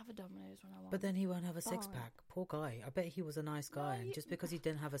 oh, I'll have a Domino's when I want. But then he won't have a Fine. 6-pack. Poor guy. I bet he was a nice guy, and just because he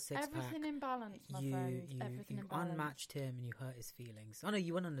didn't have a 6-pack, everything in balance, my friend. Everything you in balance. unmatched him and you hurt his feelings. Oh no,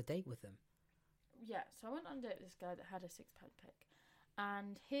 you went on a date with him. Yeah, so I went on a date with this guy that had a 6-pack pic,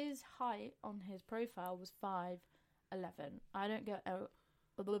 and his height on his profile was 5'11". I don't go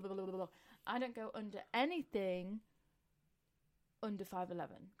I don't go under anything under 5'11".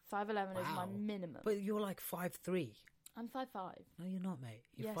 5'11" is my Wow. minimum. But you're like 5'3". I'm 5'5". No, you're not, mate.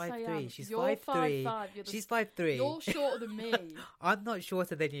 You're Yes, 5'3". I am. She's You're 5'3". 5'5". You're the She's 5'3". You're shorter than me. I'm not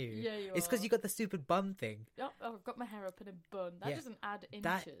shorter than you. Yeah, you It's because are. you got the stupid bun thing. Oh, I've got my hair up in a bun. That Yeah. doesn't add inches.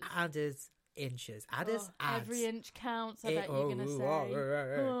 That adders inches. Adders Oh, adds. every inch counts, I bet you're going to say.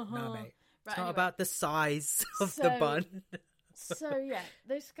 No, Uh-huh. mate. It's Right, not anyway. about the size of the So- bun. So yeah,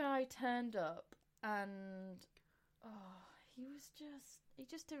 this guy turned up and he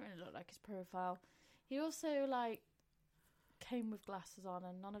just didn't really look like his profile. He also came with glasses on,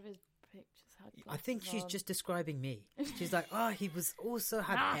 and none of his pictures had glasses I think she's on. just describing me. She's like, he was also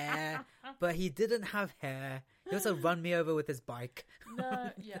had hair, but he didn't have hair. He also run me over with his bike.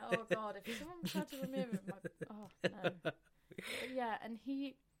 No, yeah, oh god, if someone tried to remove it, no. But yeah, and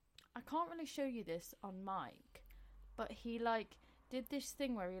I can't really show you this on mic, but he did this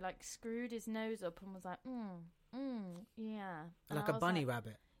thing where he screwed his nose up and was like, yeah. And Like I a was bunny like,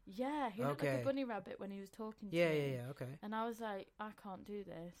 rabbit. Yeah, he looked like Okay. a bunny rabbit when he was talking to Yeah, me. okay. And I was like, I can't do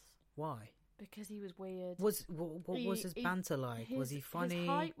this Why? Because he was weird. What was his banter like? Was he funny? His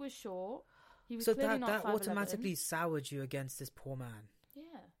height was short. He was So clearly not that 5'11". automatically soured you against this poor man. Yeah.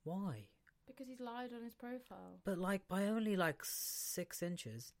 Why? Because he's lied on his profile. But like by only like 6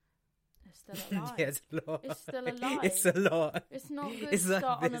 inches. It's still a lie. Yeah, it's a lot. It's still a lie. It's a lot. It's not good It's to like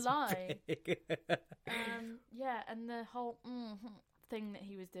start on a this lie. big. Yeah, and the whole thing that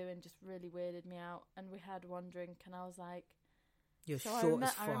he was doing just really weirded me out. And we had one drink, and I was like, You're so short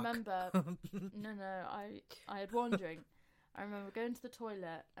as fuck. I remember. I had one drink. I remember going to the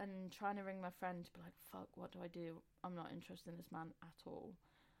toilet and trying to ring my friend to be like, fuck, what do I do? I'm not interested in this man at all.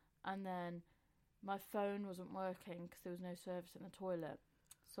 And then my phone wasn't working because there was no service in the toilet.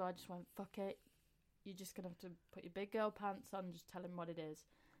 So I just went, fuck it. You're just going to have to put your big girl pants on and just tell him what it is.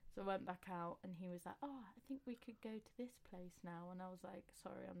 So I went back out and he was like, oh, I think we could go to this place now. And I was like,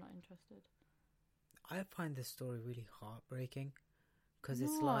 sorry, I'm not interested. I find this story really heartbreaking. Because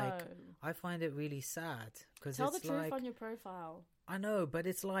it's like, I find it really sad. Cause Tell it's the truth like, on your profile. I know, but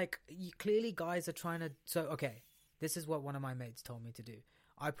it's like, clearly guys are trying to... So, okay, this is what one of my mates told me to do.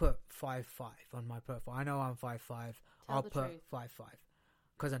 I put 5'5" on my profile. I know I'm 5'5". I'll put 5'5".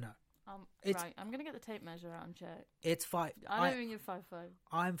 Because I know. Right, I'm going to get the tape measure out and check. It's 5... I don't think you're 5'5".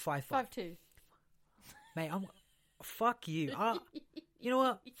 I'm 5'5". 5'2". Mate, I'm... Fuck you. You know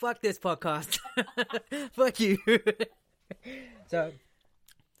what? Fuck this podcast. Fuck you. So...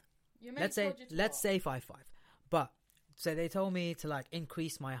 Let's say 5'5", but so they told me to like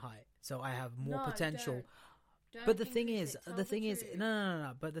increase my height so I have more potential. Don't but the thing is,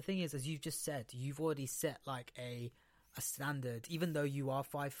 no. But the thing is, as you've just said, you've already set like a standard. Even though you are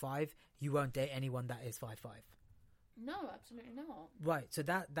 5'5", you won't date anyone that is 5'5". No, absolutely not. Right. So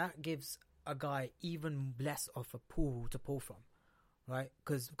that gives a guy even less of a pool to pull from. Right,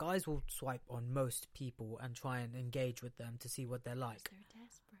 because guys will swipe on most people and try and engage with them to see what they're like. They're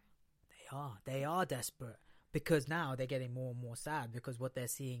desperate. They are desperate because now they're getting more and more sad because what they're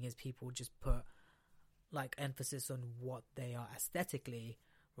seeing is people just put like emphasis on what they are aesthetically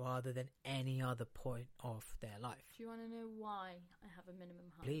rather than any other point of their life. Do you want to know why I have a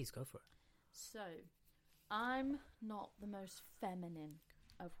minimum height? Please go for it. So, I'm not the most feminine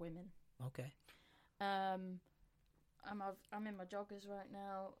of women. Okay. I'm in my joggers right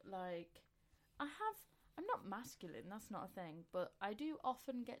now. Like, I'm not masculine, that's not a thing, but I do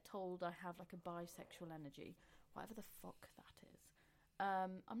often get told I have like a bisexual energy, whatever the fuck that is.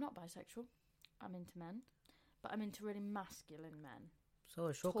 I'm not bisexual, I'm into men, but I'm into really masculine men. So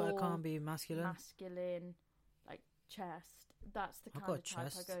a short guy can't be masculine? Masculine, like chest, that's the kind of type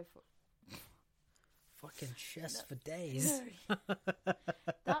I go for. Fucking chest for days.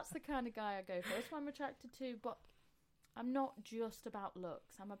 That's the kind of guy I go for, that's what I'm attracted to, but I'm not just about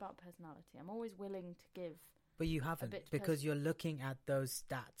looks. I'm about personality. I'm always willing to give. But you haven't because you're looking at those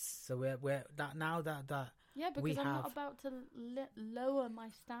stats. So we're that now that yeah, because I'm not about to lower my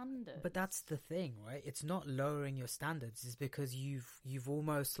standards. But that's the thing, right? It's not lowering your standards. It's because you've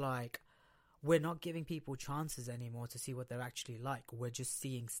almost like we're not giving people chances anymore to see what they're actually like. We're just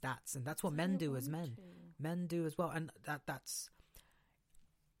seeing stats, and that's what men do as men. Men do as well, and that's.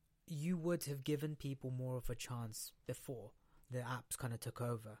 You would have given people more of a chance before the apps kind of took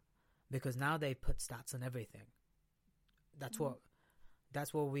over, because now they put stats on everything. That's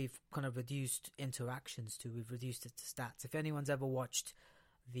what we've kind of reduced interactions to. We've reduced it to stats. If anyone's ever watched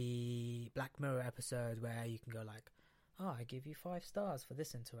the Black Mirror episode where you can go like, oh, I give you 5 stars for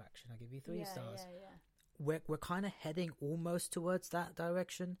this interaction, I give you 3 stars. We're kind of heading almost towards that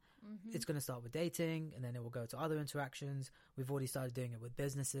direction. Mm-hmm. It's going to start with dating, and then it will go to other interactions. We've already started doing it with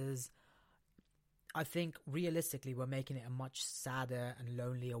businesses. I think realistically, we're making it a much sadder and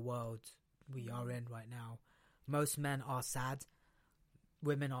lonelier world we are in right now. Most men are sad.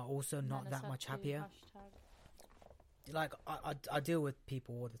 Women are also not that much happier. Like I deal with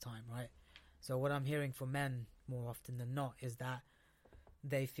people all the time, right? So what I'm hearing from men more often than not is that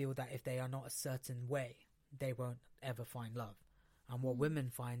they feel that if they are not a certain way, they won't ever find love. And what women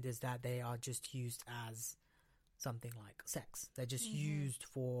find is that they are just used as something like sex. They're just used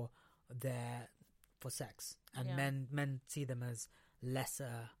for sex. And men see them as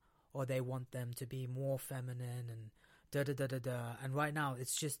lesser, or they want them to be more feminine and da-da-da-da-da. And right now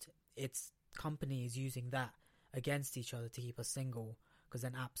it's companies using that against each other to keep us single, because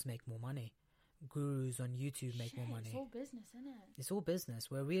then apps make more money. Gurus on YouTube make more money. It's all business, isn't it? It's all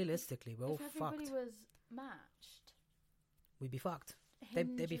business. We're all fucked. If everybody was matched, we'd be fucked.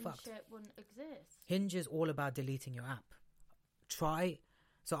 Hinge they'd be and fucked. Shit wouldn't exist. Hinge is all about deleting your app.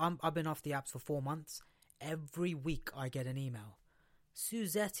 I've been off the apps for 4 months. Every week I get an email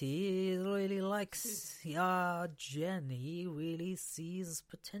Suzetti really likes Jenny really sees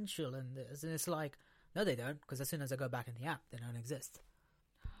potential in this. And it's like, no, they don't, because as soon as I go back in the app, they don't exist.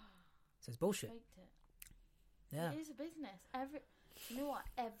 So it's bullshit. Faked it. Yeah. It is a business. You know what?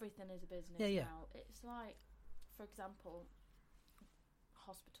 Everything is a business now. It's like, for example,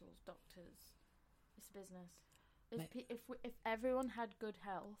 hospitals, doctors. It's a business. If everyone had good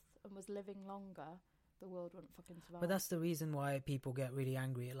health and was living longer, the world wouldn't fucking survive. But that's the reason why people get really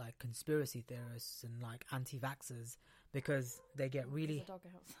angry at like conspiracy theorists and like anti-vaxxers, because they get really... There's a dog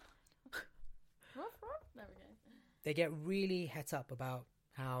outside. There we go. They get really het up about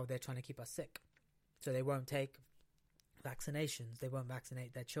how they're trying to keep us sick. So they won't take vaccinations. They won't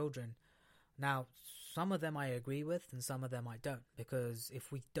vaccinate their children. Now, some of them I agree with and some of them I don't. Because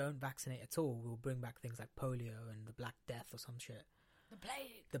if we don't vaccinate at all, we'll bring back things like polio and the Black Death or some shit.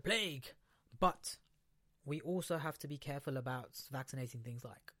 The plague! But we also have to be careful about vaccinating things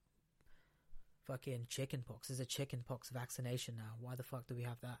like fucking chickenpox. There's a chickenpox vaccination now. Why the fuck do we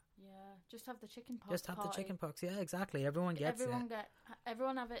have that? Yeah, just have the chickenpox. Just have party. the chickenpox. Yeah, exactly. Everyone gets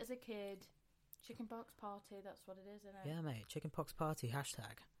Everyone have it as a kid. Chickenpox party. That's what it is, isn't it? Yeah, mate. Chickenpox party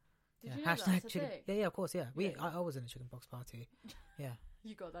hashtag. Did you know that's a thing? Yeah, of course. Yeah, Yeah. I was in a chickenpox party. Yeah.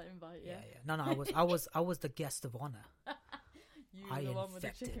 You got that invite, yeah? Yeah. No, I was the guest of honor. You I were the one with the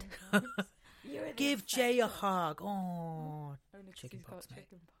infected. chickenpox. Give Jay a hug. Oh, Only 'cause he's chickenpox, got mate.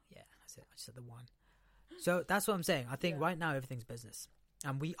 chickenpox. Yeah, that's it. I just said the one. So that's what I'm saying. I think right now everything's business,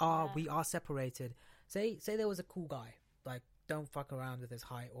 and we are separated. Say there was a cool guy. Like, don't fuck around with his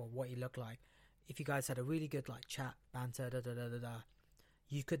height or what he looked like. If you guys had a really good like chat, banter,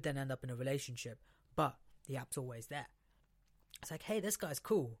 you could then end up in a relationship. But the app's always there. It's like, hey, this guy's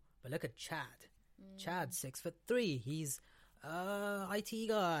cool, but look at Chad. Chad's 6'3". He's IT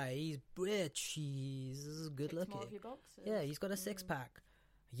guy. He's rich. He's good looking. More of your boxes. Yeah, he's got a 6-pack.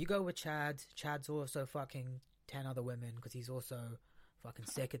 You go with Chad. Chad's also fucking 10 other women because he's also fucking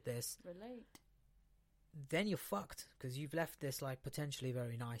sick at this. Relate. Then you're fucked because you've left this like potentially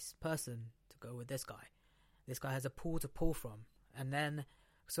very nice person to go with this guy. This guy has a pool to pull from. And then,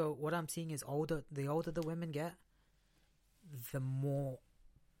 so what I'm seeing is the older the women get, the more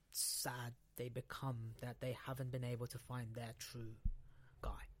sad they become that they haven't been able to find their true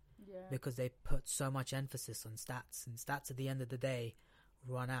guy. Yeah. Because they put so much emphasis on stats, and stats at the end of the day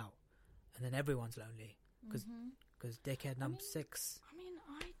run out, and then everyone's lonely because dickhead number 6. I mean,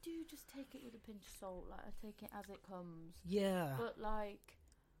 I do just take it with a pinch of salt. Like, I take it as it comes. Yeah. But like,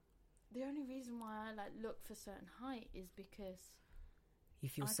 the only reason why I like look for certain height is because you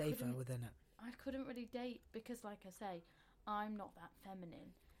feel safer within it. I couldn't really date because, like I say, I'm not that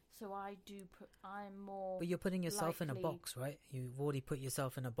feminine. So I'm more. But you're putting yourself in a likely- box, right? You've already put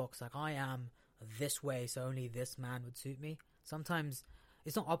yourself in a box. Like, I am this way, so only this man would suit me. Sometimes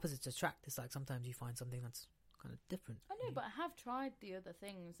it's not opposites attract. It's like sometimes you find something that's kind of different. I know, but I have tried the other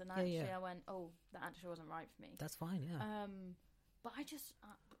things, and I went, oh, that actually wasn't right for me. That's fine, yeah. But I just.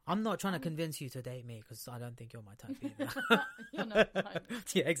 I'm not trying to convince you to date me because I don't think you're my type either. You're not my type.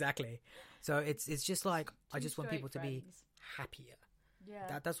 Yeah, exactly. So it's just like I just want people to be friends. happier.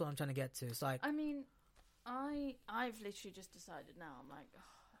 Yeah. That's what I'm trying to get to. It's like, I mean, I've literally just decided now. I'm like,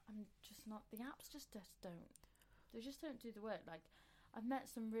 I'm just not. The apps just don't. They just don't do the work. Like, I've met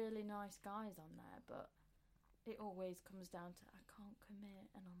some really nice guys on there, but it always comes down to I can't commit,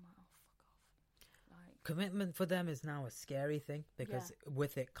 and I'm like, oh, fuck off. Like, commitment for them is now a scary thing because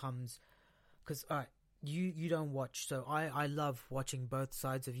with it comes, because all right, you don't watch. So I love watching both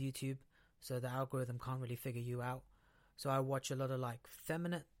sides of YouTube. So the algorithm can't really figure you out. So I watch a lot of like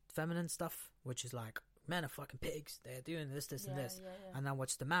feminine stuff, which is like, men are fucking pigs. They're doing this, and this. Yeah. And I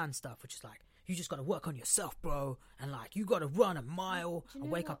watch the man stuff, which is like, you just got to work on yourself, bro. And like, you got to run a mile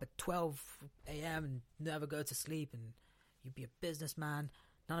and wake up at 12 a.m. and never go to sleep. And you be a businessman.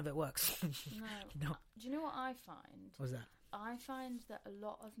 None of it works. No. Do you know what I find? What's that? I find that a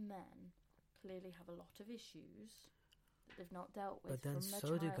lot of men clearly have a lot of issues that they've not dealt with. But then from their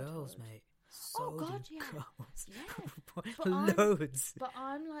so do girls, childhood. mate. So God, do yeah. girls. Yeah. Loads. But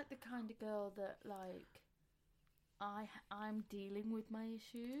I'm like the kind of girl that like I'm dealing with my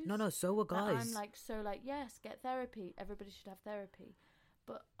issues. No, so are guys. I'm like, yes, get therapy. Everybody should have therapy.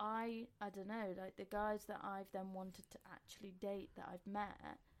 But I don't know, like the guys that I've then wanted to actually date that I've met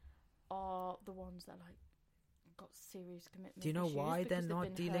are the ones that like got serious commitment. Do you know issues why they're because they've not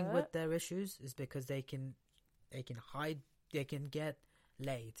been dealing hurt. with their issues? Is because they can hide, they can get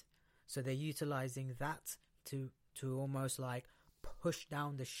laid. So they're utilizing that to almost like push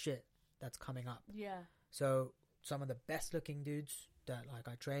down the shit that's coming up. Yeah. So some of the best looking dudes that like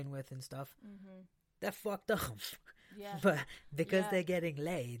I train with and stuff, they're fucked up. Yeah. But because Yeah. they're getting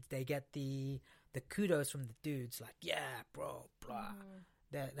laid, they get the kudos from the dudes, like, yeah, bro, blah.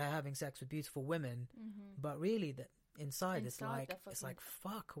 They're having sex with beautiful women, but really, inside it's Inside, like they're it's fucking- like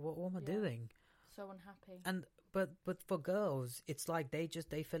fuck. What am I Yeah. doing? So unhappy. And but for girls, it's like they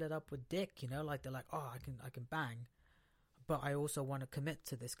fill it up with dick, you know, like they're like, oh, I can bang, but I also want to commit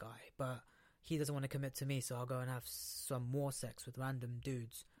to this guy, but he doesn't want to commit to me, so I'll go and have some more sex with random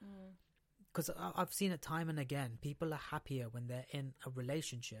dudes. Because I've seen it time and again. People are happier when they're in a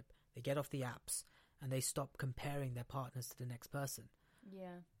relationship. They get off the apps and they stop comparing their partners to the next person.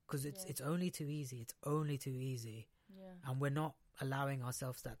 Yeah. Because it's only too easy. It's only too easy. Yeah. And we're not allowing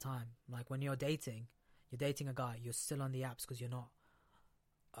ourselves that time. Like when you're dating a guy, you're still on the apps because you're not...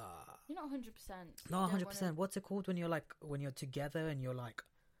 You're not 100%. not 100%. What's it called when you're together and you're like...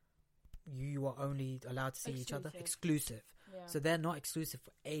 You are only allowed to see each other? Exclusive. Yeah. So they're not exclusive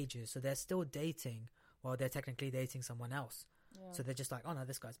for ages. So they're still dating while they're technically dating someone else. Yeah. So they're just like, oh no,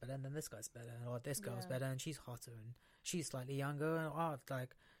 this guy's better, and then this guy's better, or this girl's Yeah. better, and she's hotter, and she's slightly younger, and oh,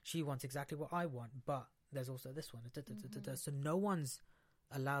 like she wants exactly what I want, but there's also this one. So no one's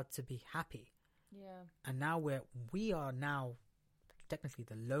allowed to be happy. Yeah. And now we are now technically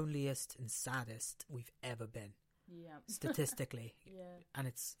the loneliest and saddest we've ever been, Yeah. statistically. Yeah. And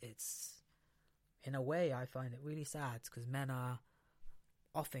it's in a way I find it really sad because men are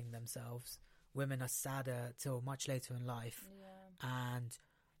offing themselves, women are sadder till much later in life, Yeah. and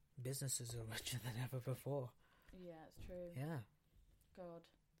businesses are richer than ever before. Yeah, it's true. Yeah, God.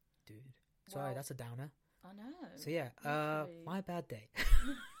 dude. Sorry, Well, that's a downer. I know. So yeah, literally. my bad day.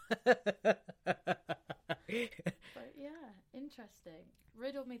 But yeah, interesting.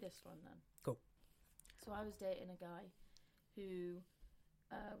 Riddle me this one then. Cool. So I was dating a guy who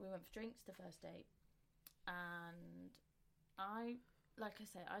we went for drinks the first date, and I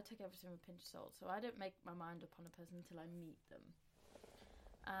take everything with a pinch of salt, so I don't make my mind up on a person until I meet them.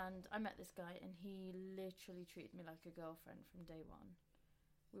 And I met this guy, and he literally treated me like a girlfriend from day one.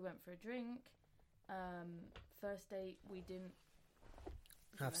 We went for a drink. First date, we didn't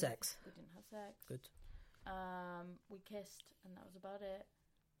Have sex. We didn't have sex. Good. We kissed, and that was about it.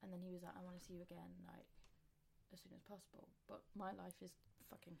 And then he was like, I want to see you again, like, as soon as possible. But my life is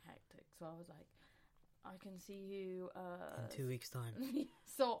fucking hectic, so I was like, I can see you In 2 weeks' time.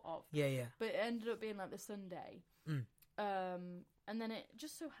 sort of. Yeah. But it ended up being like the Sunday. Mm. And then it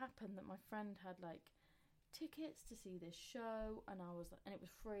just so happened that my friend had like tickets to see this show, and I was like, and it was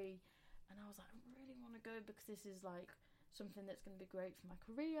free, and I was like, I really want to go because this is like something that's going to be great for my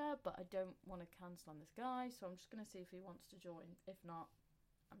career, but I don't want to cancel on this guy, so I'm just going to see if he wants to join. If not,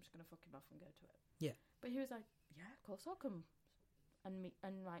 I'm just going to fuck him off and go to it. Yeah. But he was like, yeah, of course I'll come. And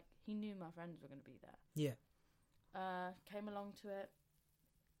like, he knew my friends were going to be there. Yeah. Came along to it.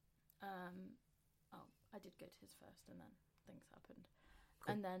 I did go to his first, and then things happened.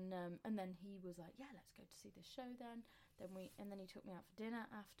 Cool. And then he was like, yeah, let's go to see this show then. And then he took me out for dinner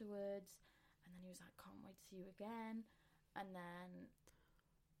afterwards, and then he was like, can't wait to see you again. And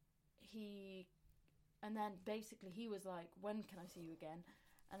then basically he was like, when can I see you again?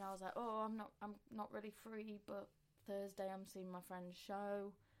 And I was like, oh, I'm not really free, but Thursday I'm seeing my friend's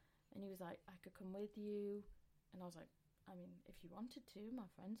show. And he was like, I could come with you. And I was like, I mean, if you wanted to, my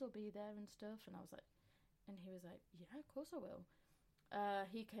friends will be there and stuff. And I was like, and he was like, yeah, of course I will.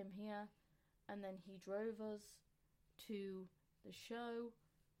 He came here, and then he drove us to the show.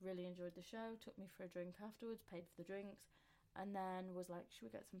 Really enjoyed the show. Took me for a drink afterwards. Paid for the drinks, and then was like, should we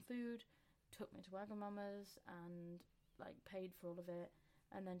get some food? Took me to Wagamama's and like paid for all of it,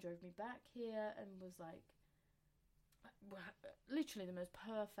 and then drove me back here and was like, literally the most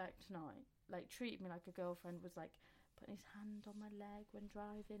perfect night. Like, treated me like a girlfriend. Was like putting his hand on my leg when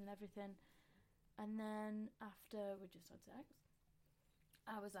driving and everything. And then after we just had sex,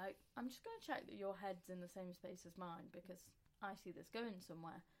 I was like, I'm just going to check that your head's in the same space as mine, because I see this going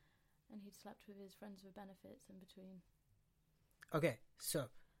somewhere. And he'd slept with his friends with benefits in between. Okay, so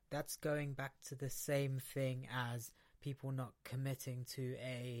that's going back to the same thing as people not committing to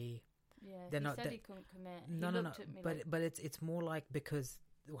a... Yeah, They're he not- said they- he couldn't commit. No. He looked at me like But it's more like because...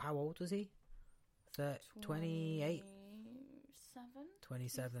 How old was he? 28?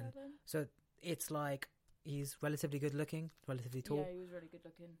 27. So it's like he's relatively good looking, relatively tall. Yeah, he was really good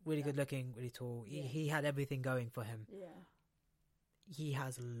looking. Really Yeah. good looking, really tall. Yeah. He had everything going for him. Yeah. He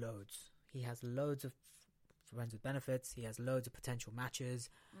has loads. He has loads of friends with benefits. He has loads of potential matches.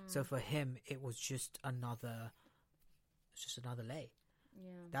 So for him, it was just another lay.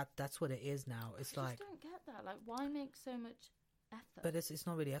 Yeah. That's what it is now. It's I like, just don't get that. Like, why make so much effort? but it's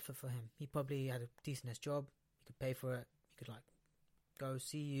not really effort for him. He probably had a decent job. He could pay for it. He could like go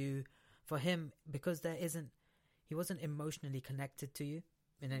see you. For him, because he he wasn't emotionally connected to you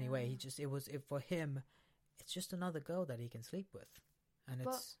in any way. For him, it's just another girl that he can sleep with, and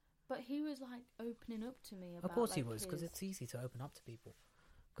But he was like opening up to me about. Of course like, he was, because it's easy to open up to people,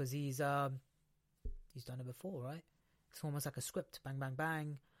 because he's done it before, right? It's almost like a script. Bang, bang,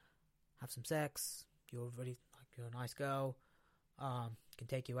 bang. Have some sex. You're a nice girl. Can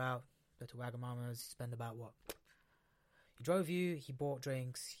take you out. Go to Wagamama's. Spend about what? He drove you. He bought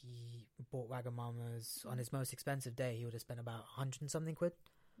drinks. He bought Wagamama's. On his most expensive day, he would have spent about 100 and something quid.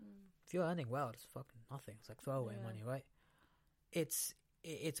 If you're earning well, it's fucking nothing. It's like throwaway money, right? It's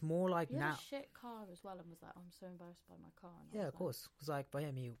more like he now. had a shit car as well, and was like, I'm so embarrassed by my car. And Yeah, of course. Because like for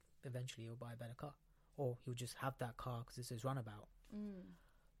him, eventually he'll buy a better car, or he'll just have that car because it's his runabout.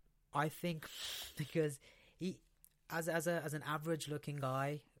 I think because he, as an average looking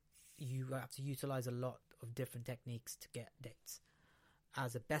guy, you have to utilize a lot of different techniques to get dates.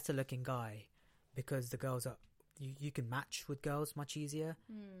 As a better looking guy, because the girls are you can match with girls much easier.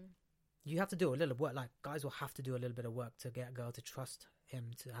 You have to do a little work. Like guys will have to do a little bit of work to get a girl to trust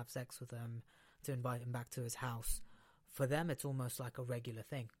him, to have sex with him, to invite him back to his house. For them, it's almost like a regular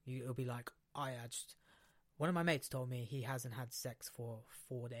thing. It'll be like, one of my mates told me he hasn't had sex for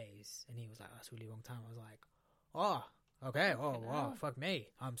 4 days, and he was like, that's a really long time. I was like, oh, okay, wow, fuck me.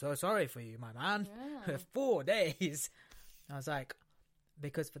 I'm so sorry for you, my man. Yeah. 4 days. I was like,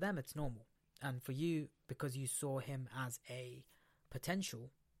 because for them it's normal, and for you, because you saw him as a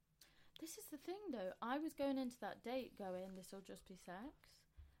potential. This is the thing, though. I was going into that date going, this will just be sex.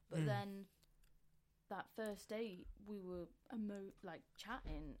 But then that first date, we were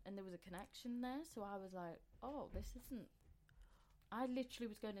chatting, and there was a connection there. So I was like, oh, this isn't... I literally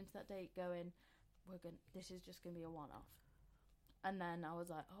was going into that date going, this is just going to be a one-off. And then I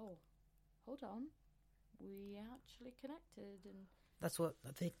was like, oh, hold on. We actually connected, and... That's what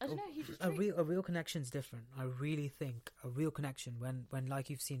I think. I don't know, he just a real connection's different. I really think a real connection, when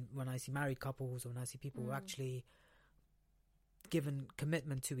like you've seen, when I see married couples, or when I see people who are actually given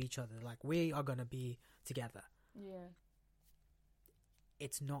commitment to each other, like we are going to be together. Yeah.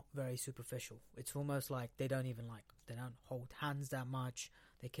 It's not very superficial. It's almost like they don't hold hands that much.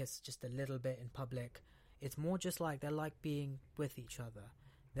 They kiss just a little bit in public. It's more just like they're like being with each other.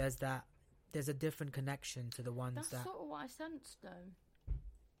 There's a different connection to the ones That's sort of what I sensed, though.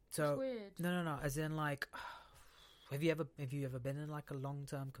 So it's weird. No. As in, like, have you ever been in like a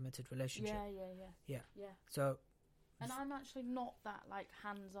long-term committed relationship? Yeah. So, and I'm actually not that like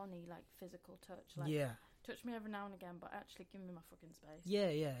hands-on-y, like physical touch. Like, touch me every now and again, but actually give me my fucking space.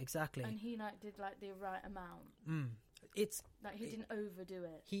 Yeah, exactly. And he like did like the right amount. It's like he didn't overdo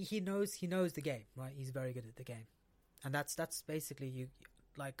it. He knows the game, right? He's very good at the game, and that's basically you.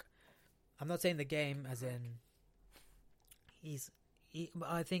 Like, I'm not saying the game as in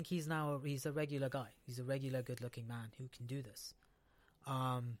I think he's a regular guy. He's a regular good-looking man who can do this.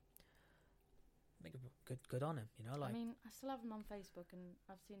 Good on him, you know. Like, I mean, I still have him on Facebook, and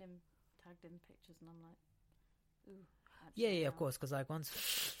I've seen him tagged in pictures, and I'm like, ooh. Yeah, of course, because like once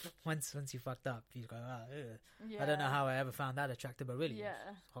you fucked up, you go, I don't know how I ever found that attractive, but really, he's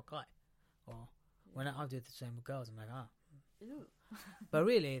a hot guy. Or when I'll do the same with girls, I'm like, ew. But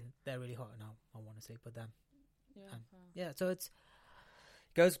really, they're really hot, and I want to sleep with them. Yeah. So it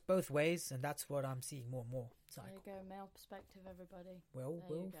goes both ways, and that's what I'm seeing more and more. There you go, male perspective, everybody. We're all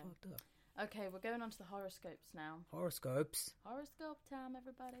fucked up. Okay, we're going on to the horoscopes now. Horoscope time,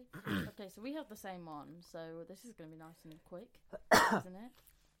 everybody. Okay, so we have the same one, so this is going to be nice and quick, isn't it?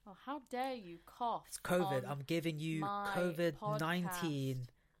 Oh, how dare you cough? It's COVID. I'm giving you COVID-19.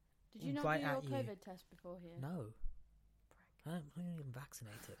 Did you not right do your at you. COVID test before here? No. I'm not even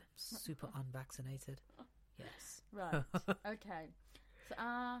vaccinated. I'm super unvaccinated. Yes. Right. Okay. So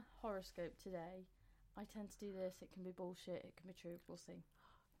our horoscope today, I tend to do this. It can be bullshit. It can be true. We'll see.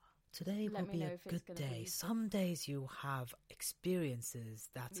 Today will be a good day. Some days you have experiences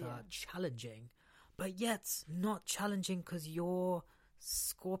that are challenging, but yet not challenging because your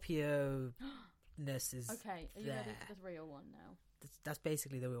Scorpio-ness is okay, are you there. ready for the real one now? That's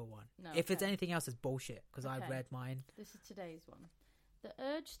basically the real one. No, if it's anything else, it's bullshit, because I've read mine. This is today's one. The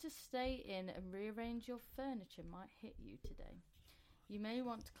urge to stay in and rearrange your furniture might hit you today. You may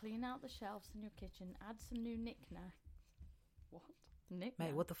want to clean out the shelves in your kitchen, add some new knickknacks. What? Knickknacks?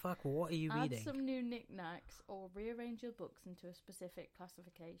 Mate, what the fuck? What are you reading? Add some new knickknacks or rearrange your books into a specific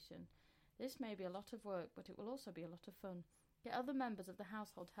classification. This may be a lot of work, but it will also be a lot of fun. Get other members of the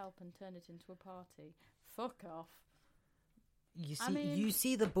household help and turn it into a party. Fuck off. You see, I mean- you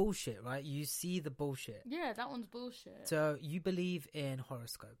see the bullshit, right? You see the bullshit. Yeah, that one's bullshit. So you believe in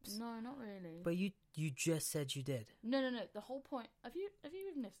horoscopes, No, not really. but you just said you did. No. The whole point. Have you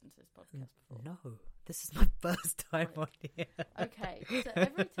even listened to this podcast before? No, this is my first time Right. on here. Okay, so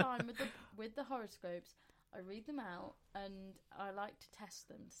every time with the horoscopes, I read them out and I like to test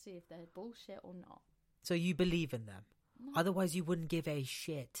them to see if they're bullshit or not. So you believe in them. No. Otherwise, you wouldn't give a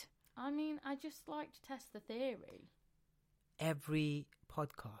shit. I mean, I just like to test the theory. Every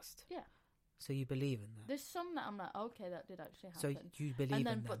podcast. Yeah. So you believe in them. There's some that I'm like, okay, that did actually So happen. you believe And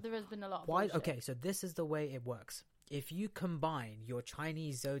then, in them. but there has been a lot of Why? bullshit. Okay, so this is the way it works. If you combine your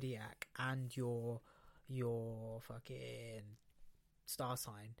Chinese zodiac and your fucking star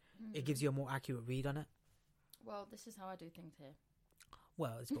sign, it gives you a more accurate read on it. Well, this is how I do things here.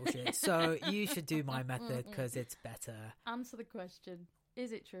 Well, it's bullshit. So you should do my method because it's better. Answer the question.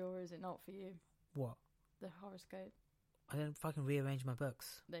 Is it true or is it not for you? What? The horoscope. I didn't fucking rearrange my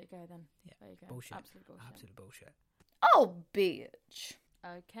books. There you go then. Yeah, There you go. bullshit. Absolute bullshit. Absolute bullshit. Oh, bitch.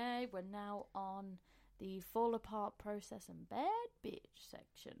 Okay, we're now on the fall apart process and bad bitch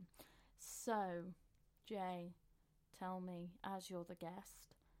section. So, Jay, tell me, as you're the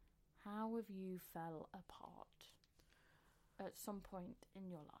guest, how have you fell apart at some point in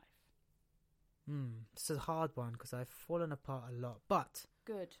your life? It's a hard one because I've fallen apart a lot. But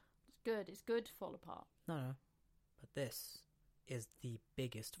Good. It's good. It's good to fall apart. no. But this is the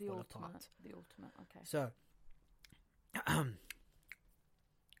biggest The fall ultimate. apart. The ultimate. Okay. So,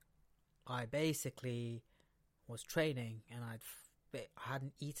 I basically was training and I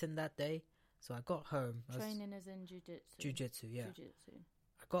hadn't eaten that day. So I got home. Training is in jiu-jitsu. Jiu-jitsu, yeah. Jiu-jitsu.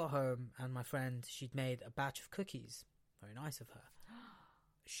 I got home and my friend, she'd made a batch of cookies. Very nice of her.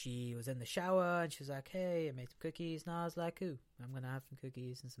 She was in the shower and she was like, hey, I made some cookies. And I was like, ooh, I'm going to have some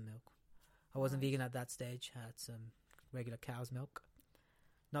cookies and some milk. I wasn't Nice. vegan at that stage. I had some regular cow's milk.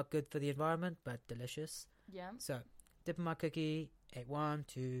 Not good for the environment, but delicious. Yeah. So, dipping my cookie, ate 1,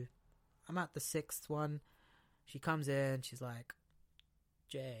 2. I'm at the 6th one. She comes in, she's like,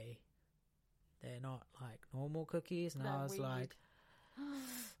 Jay, they're not like normal cookies. And They're I was weed. like,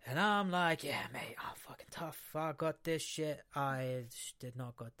 and I'm like, yeah, mate, I'm fucking tough. I got this shit. I did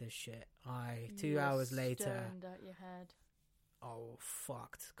not got this shit. You 2 were hours later, stoned at your head. oh,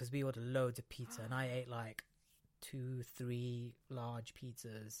 fucked. Because we ordered loads of pizza and I ate like 2-3 large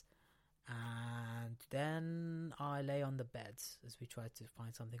pizzas. And then I lay on the beds as we tried to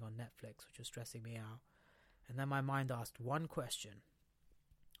find something on Netflix, which was stressing me out. And then my mind asked one question.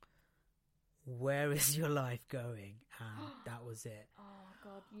 Where is your life going? And that was it. Oh,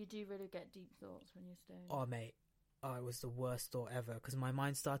 God. You do really get deep thoughts when you're stoned. Oh, mate. Oh, it was the worst thought ever. Because my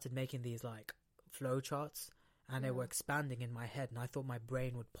mind started making these, like, flow charts. And they were expanding in my head. And I thought my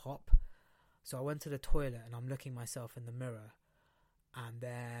brain would pop. So I went to the toilet and I'm looking myself in the mirror. And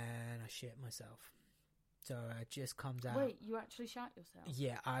then I shit myself. So it just comes out. Wait, you actually shot yourself?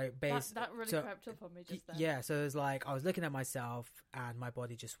 Yeah, I That really crept up on me just then. Yeah, so it was like I was looking at myself and my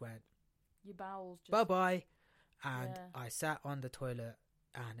body just went Your bowels just... bye-bye. And Yeah. I sat on the toilet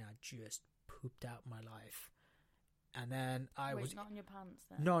and I just pooped out my life. And then I Wait, was not in your pants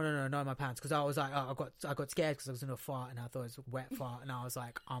then? no, not in my pants because I was like, oh, I got scared because I was gonna fart and I thought it was a wet fart and I was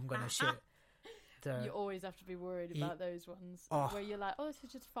like, I'm gonna shit. So, You always have to be worried about those ones where you're like, oh, this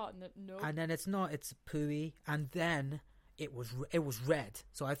is just farting. No. and then it's not, it's pooey. And then it was red.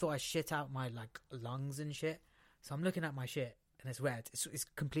 So I thought I shit out my like lungs and shit. So I'm looking at my shit and it's red. It's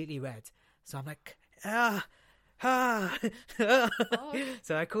completely red. So I'm like, ah.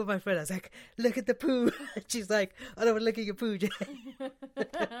 So I called my friend. I was like, look at the poo. She's like, I don't want to look at your poo, Jay.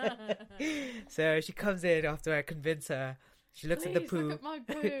 So she comes in after I convince her. She looks at the poo. Look at my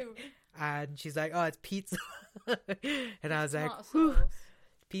poo. And she's like, oh, it's pizza. And I was like, Tomato whew, sauce.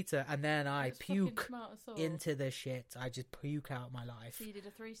 pizza. And then I It's fucking puke tomato sauce. into the shit. I just puke out my life. So you did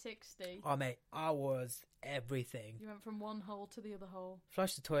a 360. Oh, mate, I was everything. You went from one hole to the other hole.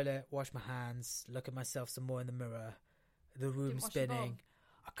 Flush the toilet, wash my hands, look at myself some more in the mirror. The room Didn't wash your spinning. bum?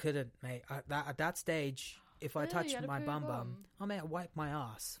 I couldn't, mate. At that stage, if I Really? touched You had a my poo bum, bum? oh, mate, I wiped my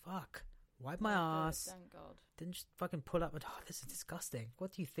ass. Fuck. Wipe my Oh, good, ass. Thank God. Didn't just fucking pull up and, oh, this is disgusting.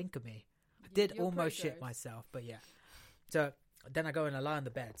 What do you think of me? I did You're almost pretty shit gross. myself, but yeah. So then I go and I lie on the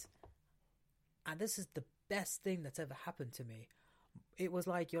bed. And this is the best thing that's ever happened to me. It was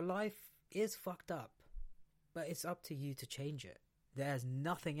like, your life is fucked up, but it's up to you to change it. There's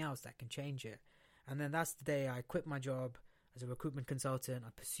nothing else that can change it. And then that's the day I quit my job as a recruitment consultant. I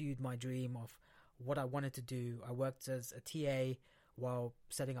pursued my dream of what I wanted to do. I worked as a TA while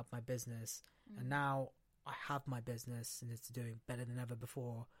setting up my business. And now I have my business and it's doing better than ever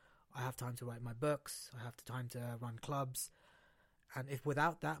before. I have time to write my books. I have the time to run clubs. And if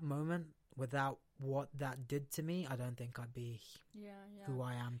without that moment, without what that did to me, I don't think I'd be who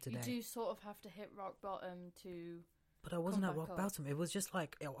I am today. You do sort of have to hit rock bottom to. But I wasn't come at rock back up. bottom. It was just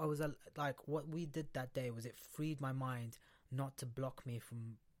like I was like what we did that day was it freed my mind not to block me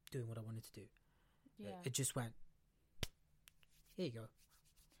from doing what I wanted to do. Yeah. It just went. Here you go.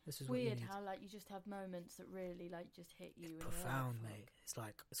 This is what you Weird need. how like you just have moments that really like just hit you. It's and profound, you're like, mate. It's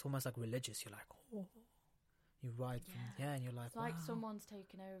like it's almost like religious. You're like, oh, you ride from and you're like, it's like wow. someone's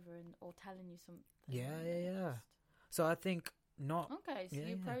taken over or telling you something. Yeah. So I think not. Okay, so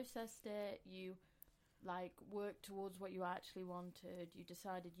you Yeah. processed it. You like worked towards what you actually wanted. You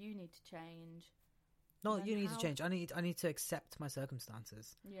decided you need to change. No, then you need how- to change. I need to accept my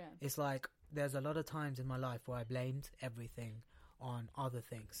circumstances. Yeah. It's like there's a lot of times in my life where I blamed everything on other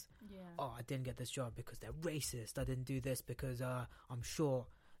things. Yeah. Oh, I didn't get this job because they're racist. I didn't do this because I'm sure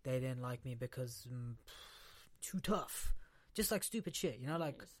they didn't like me because too tough. Just like stupid shit, you know,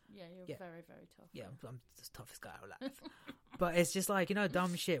 like You're very, very tough. yeah, I'm the toughest guy alive. But it's just like, you know,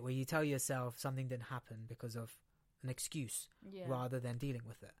 dumb shit where you tell yourself something didn't happen because of an excuse Yeah. rather than dealing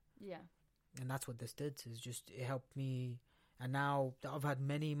with it. Yeah. And that's what this did, is just it helped me. And now I've had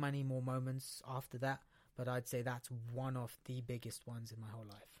many more moments after that, but I'd say that's one of the biggest ones in my whole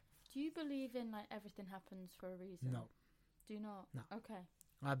life. Do you believe in like everything happens for a reason? No. Do you not? No. Okay.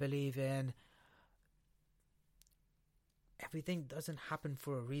 I believe in everything doesn't happen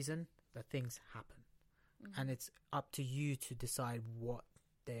for a reason, but things happen. Mhm. And it's up to you to decide what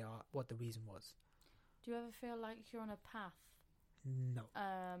they are, what the reason was. Do you ever feel like you're on a path? No.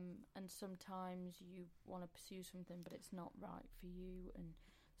 And sometimes you want to pursue something, but it's not right for you, and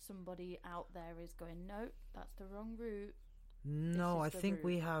somebody out there is going, "No, that's the wrong route." No, I is the think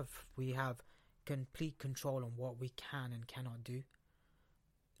route. we have complete control on what we can and cannot do.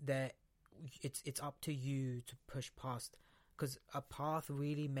 There, it's up to you to push past, because a path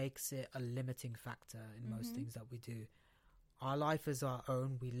really makes it a limiting factor in most Mhm. things that we do. Our life is our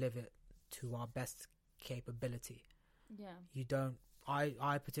own. We live it to our best capability. Yeah. You don't.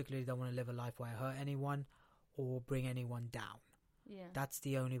 I particularly don't want to live a life where I hurt anyone or bring anyone down. Yeah. That's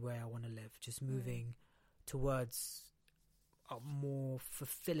the only way I want to live. Just moving towards a more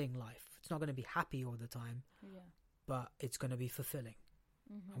fulfilling life. It's not going to be happy all the time, Yeah. but it's going to be fulfilling.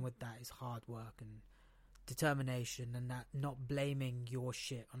 Mhm. And with that is hard work and determination, and that not blaming your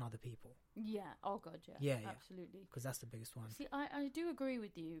shit on other people, Yeah. Oh god. Yeah. Yeah. Absolutely. because that's the biggest one. See, I do agree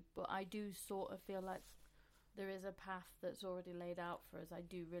with you, but I do sort of feel like there is a path that's already laid out for us. I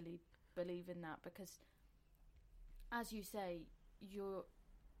do really believe in that because, as you say,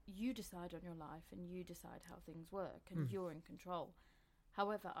 you decide on your life and you decide how things work and you're in control.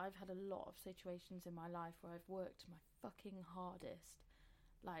 However, I've had a lot of situations in my life where I've worked my fucking hardest,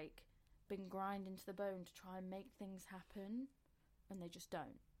 like been grinding to the bone to try and make things happen, and they just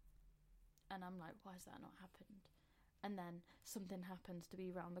don't. And I'm like, why has that not happened? And then something happens to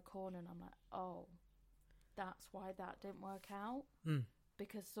be around the corner, and I'm like, oh, that's why that didn't work out.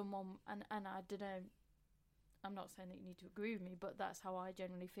 Because someone, and I don't know, I'm not saying that you need to agree with me, but that's how I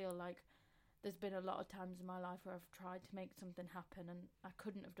generally feel. Like, there's been a lot of times in my life where I've tried to make something happen, and I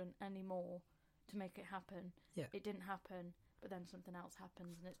couldn't have done any more to make it happen. Yeah. It didn't happen, but then something else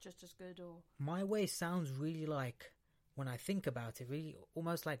happens, and it's just as good. Or My way sounds really like, when I think about it, really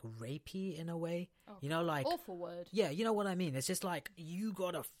almost like rapey in a way. You know, like awful word. Yeah, you know what I mean. It's just like you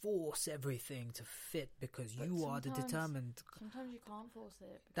gotta force everything to fit because But you are the sometimes- determined. Sometimes you can't force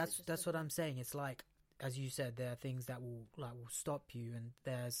it. because it just That's what doesn't. I'm saying. It's like, as you said, there are things that will stop you, and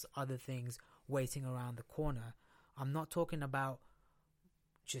there's other things waiting around the corner. I'm not talking about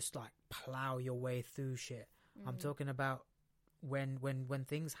just like plow your way through shit. I'm talking about when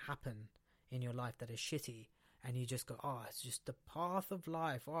things happen in your life that are shitty, and you just go, oh, it's just the path of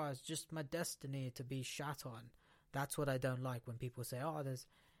life. Oh, it's just my destiny to be shat on. That's what I don't like when people say, oh,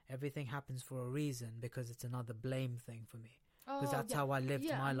 everything happens for a reason, because it's another blame thing for me. Because that's how I lived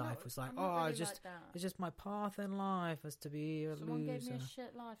my I'm life. not- It was like, I'm not oh, really like that. it's just my path in life is to be a Someone loser. gave me a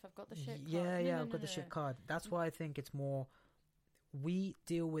shit life. I've got the shit card. Yeah, No, I've got the no. shit card. That's why I think it's more, we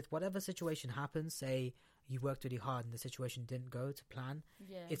deal with whatever situation happens. Say you worked really hard and the situation didn't go to plan.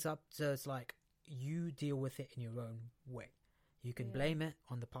 Yeah. It's up to, it's like, you deal with it in your own way. You can Yeah. blame it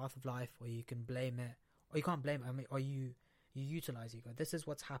on the path of life, or you can blame it, or you can't blame it. I mean, or you utilize it. You go, this is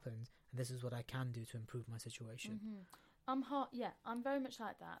what's happened, and this is what I can do to improve my situation. I'm hard. Yeah, I'm very much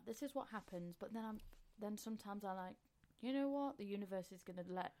like that. This is what happens, but then sometimes I like, you know what? The universe is gonna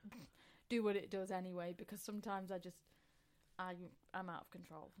do what it does anyway, because sometimes I'm out of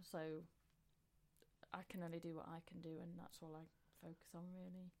control. So I can only do what I can do, and that's all I focus on,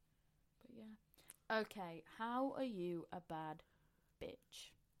 really. But yeah. Okay, how are you a bad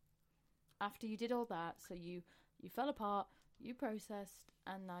bitch. After you did all that, so you fell apart, you processed,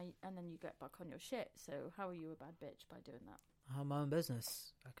 and then you get back on your shit. So how are you a bad bitch by doing that? I have my own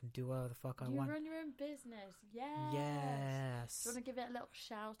business. I can do whatever the fuck I want. You run your own business. Yes. Yes. Do you want to give it a little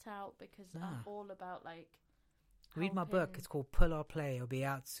shout out? Because I'm all about like read my book. helping- It's called Pull or Play. It'll be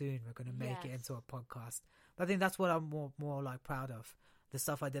out soon. We're going to make it Yes. into a podcast. But I think that's what I'm more like proud of. The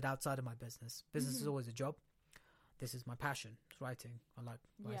stuff I did outside of my business. Business is always a job. This is my passion. It's writing. I like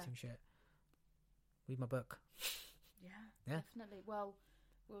writing shit. Read my book. Yeah, definitely. Well,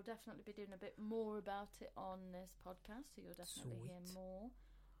 we'll definitely be doing a bit more about it on this podcast, so you'll definitely hear more.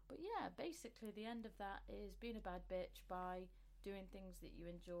 But yeah, basically the end of that is being a bad bitch by doing things that you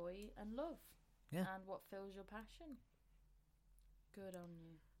enjoy and love. Yeah. And what fills your passion. Good on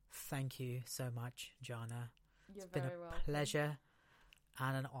you. Thank you so much, Jana. You're It's been very a welcome. pleasure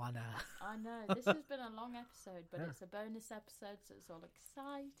and an honour. I know, this has been a long episode, but it's a bonus episode, so it's all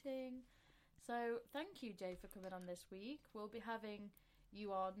exciting. So thank you, Jay, for coming on this week. We'll be having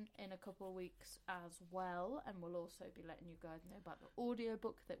you on in a couple of weeks as well, and we'll also be letting you guys know about the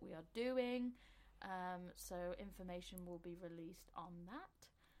audiobook that we are doing. So information will be released on that.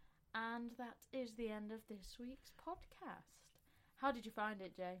 And that is the end of this week's podcast. How did you find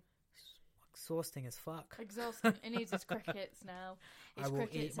it, Jay? Exhausting as fuck. Exhausting. He needs his crickets now. His I will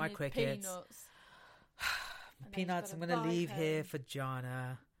crickets eat my and his crickets. Peanuts. And then he's Peanuts, I'm gotta going to buy leave here home. for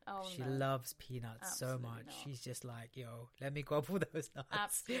Jana. Oh, She no. loves peanuts so Absolutely much. not. She's just like, yo, let me go up all those nuts.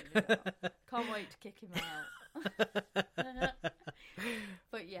 Absolutely not. Can't wait to kick him out.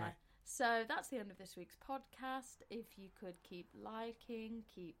 But yeah, Right. so that's the end of this week's podcast. If you could keep liking,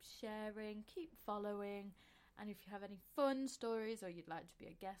 keep sharing, keep following, and if you have any fun stories or you'd like to be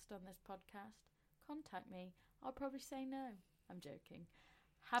a guest on this podcast, contact me. I'll probably say no. I'm joking.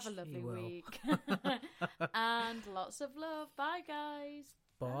 Have a She lovely will. week. And lots of love. Bye, guys.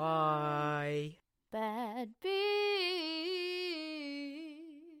 Bye. Bad bitch.